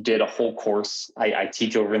did a whole course. I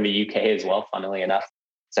teach over in the UK as well, funnily enough.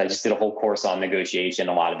 So I just did a whole course on negotiation.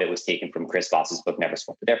 A lot of it was taken from Chris Voss's book, Never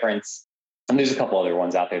Split the Difference. And there's a couple other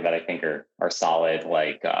ones out there that I think are solid,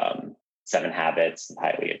 like 7 Habits of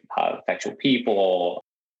Highly Effectual People.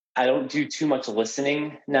 I don't do too much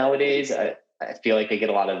listening nowadays. I feel like I get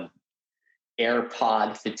a lot of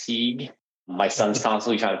AirPod fatigue. My son's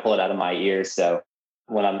constantly trying to pull it out of my ears. So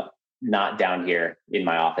when I'm not down here in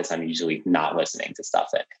my office, I'm usually not listening to stuff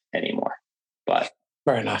anymore. But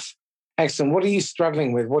fair enough. Excellent. What are you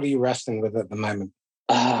struggling with? What are you wrestling with at the moment?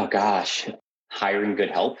 Oh, gosh. Hiring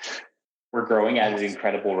good help. We're growing at an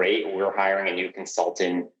incredible rate. We're hiring a new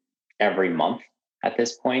consultant every month at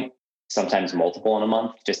this point, sometimes multiple in a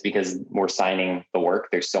month, just because we're signing the work.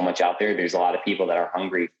 There's so much out there. There's a lot of people that are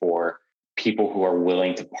hungry for people who are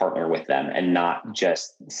willing to partner with them and not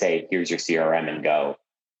just say, here's your CRM and go.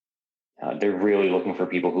 They're really looking for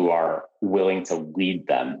people who are willing to lead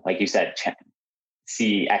them. Like you said,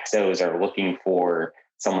 CXOs are looking for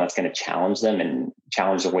someone that's going to challenge them and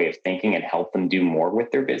challenge their way of thinking and help them do more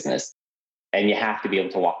with their business. And you have to be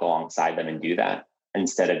able to walk alongside them and do that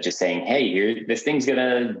instead of just saying, hey, this thing's going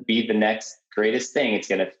to be the next greatest thing. It's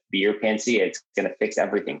going to be your panacea. It's going to fix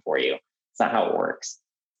everything for you. It's not how it works.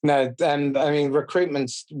 No, and I mean,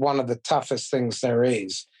 recruitment's one of the toughest things there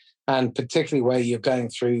is, and particularly where you're going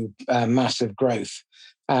through massive growth.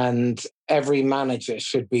 And every manager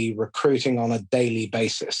should be recruiting on a daily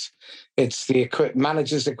basis. It's the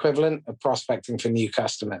manager's equivalent of prospecting for new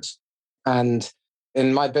customers. And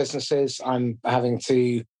in my businesses, I'm having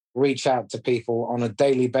to reach out to people on a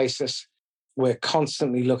daily basis. We're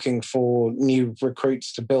constantly looking for new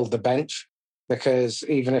recruits to build the bench, because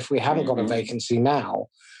even if we haven't got a vacancy now,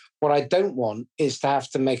 what I don't want is to have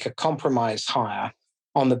to make a compromise hire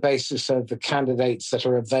on the basis of the candidates that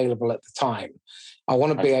are available at the time. I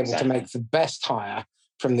want to be able to make the best hire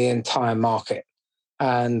from the entire market.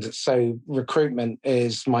 And so recruitment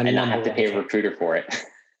is my number one. And not have to pay a recruiter for it.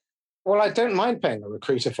 Well, I don't mind paying a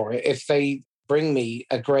recruiter for it if they bring me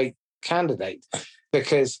a great candidate,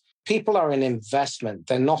 because people are an investment.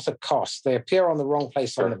 They're not a cost. They appear on the wrong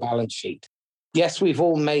place on the balance sheet. Yes, we've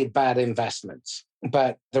all made bad investments,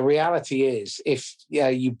 but the reality is if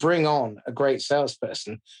you bring on a great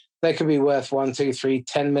salesperson, they could be worth 1, 2, 3,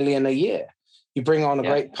 10 million a year. You bring on a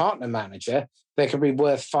great partner manager, they could be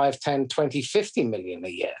worth 5, 10, 20, 50 million a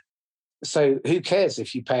year. So who cares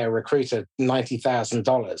if you pay a recruiter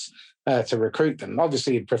 $90,000 to recruit them?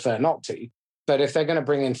 Obviously, you'd prefer not to. But if they're going to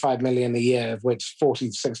bring in 5 million a year, of which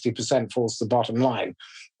 40 to 60% falls to the bottom line,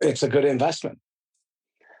 it's a good investment.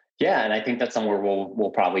 Yeah, and I think that's somewhere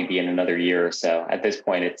we'll probably be in another year or so. At this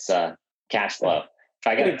point, it's cash flow. If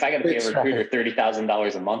I got to pay a recruiter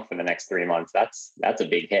 $30,000 a month for the next 3 months, that's a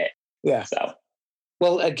big hit. Yeah. So,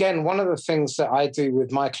 well, again, one of the things that I do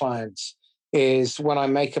with my clients is when I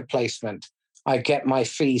make a placement, I get my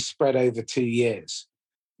fee spread over 2 years,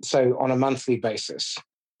 so on a monthly basis,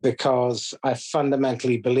 because I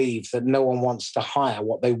fundamentally believe that no one wants to hire.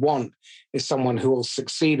 What they want is someone who will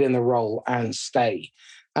succeed in the role and stay.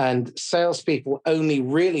 And salespeople only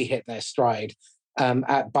really hit their stride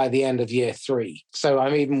by the end of year 3. So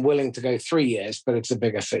I'm even willing to go 3 years, but it's a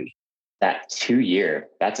bigger fee. That 2 year,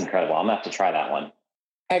 that's incredible. I'm going to have to try that one.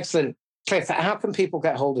 Excellent. Cliff, how can people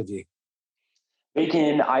get hold of you? They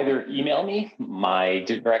can either email me. My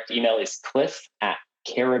direct email is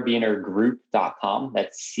cliff@carabinergroup.com.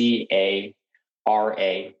 That's CARABINER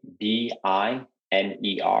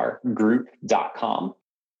group.com.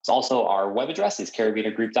 It's also our web address is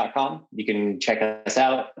carabinergroup.com. You can check us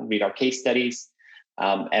out, read our case studies.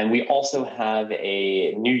 And we also have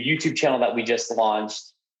a new YouTube channel that we just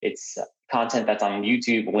launched. It's content that's on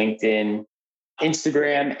YouTube, LinkedIn,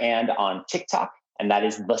 Instagram, and on TikTok. And that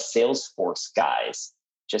is The Salesforce Guys,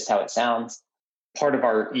 just how it sounds. Part of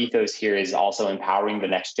our ethos here is also empowering the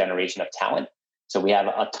next generation of talent. So we have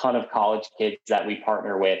a ton of college kids that we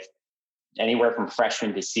partner with, anywhere from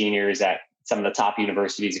freshmen to seniors at some of the top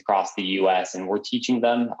universities across the US. And we're teaching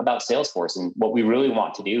them about Salesforce. And what we really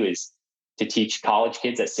want to do is to teach college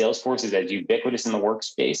kids that Salesforce is as ubiquitous in the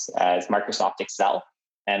workspace as Microsoft Excel,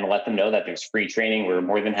 and let them know that there's free training. We're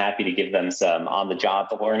more than happy to give them some on-the-job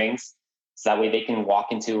learnings, so that way they can walk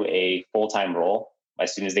into a full-time role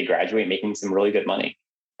as soon as they graduate, making some really good money.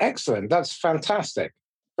 Excellent. That's fantastic.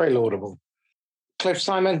 Very laudable. Cliff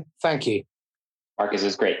Simon, thank you. Marcus, it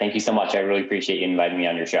was great. Thank you so much. I really appreciate you inviting me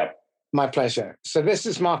on your show. My pleasure. So this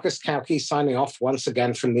is Marcus Cauchi signing off once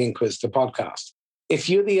again from the Inquisitor podcast. If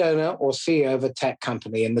you're the owner or CEO of a tech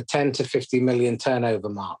company in the 10 to 50 million turnover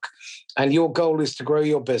mark, and your goal is to grow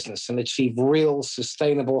your business and achieve real,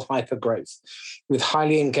 sustainable hypergrowth with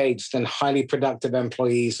highly engaged and highly productive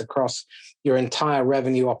employees across your entire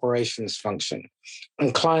revenue operations function,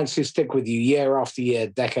 and clients who stick with you year after year,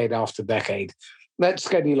 decade after decade, let's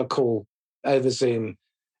schedule a call over Zoom.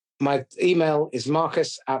 My email is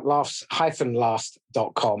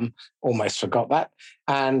marcus@laughs-last.com. Almost forgot that.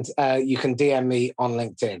 And you can DM me on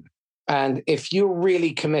LinkedIn. And if you're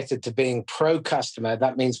really committed to being pro-customer,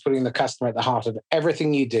 that means putting the customer at the heart of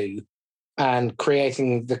everything you do and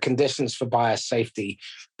creating the conditions for buyer safety,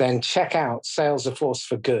 then check out Sales A Force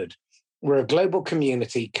for Good. We're a global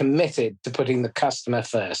community committed to putting the customer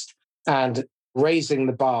first and raising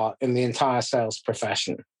the bar in the entire sales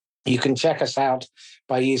profession. You can check us out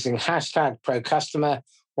by using hashtag ProCustomer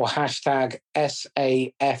or hashtag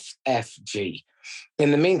SAFFG.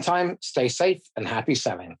 In the meantime, stay safe and happy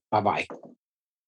selling. Bye-bye.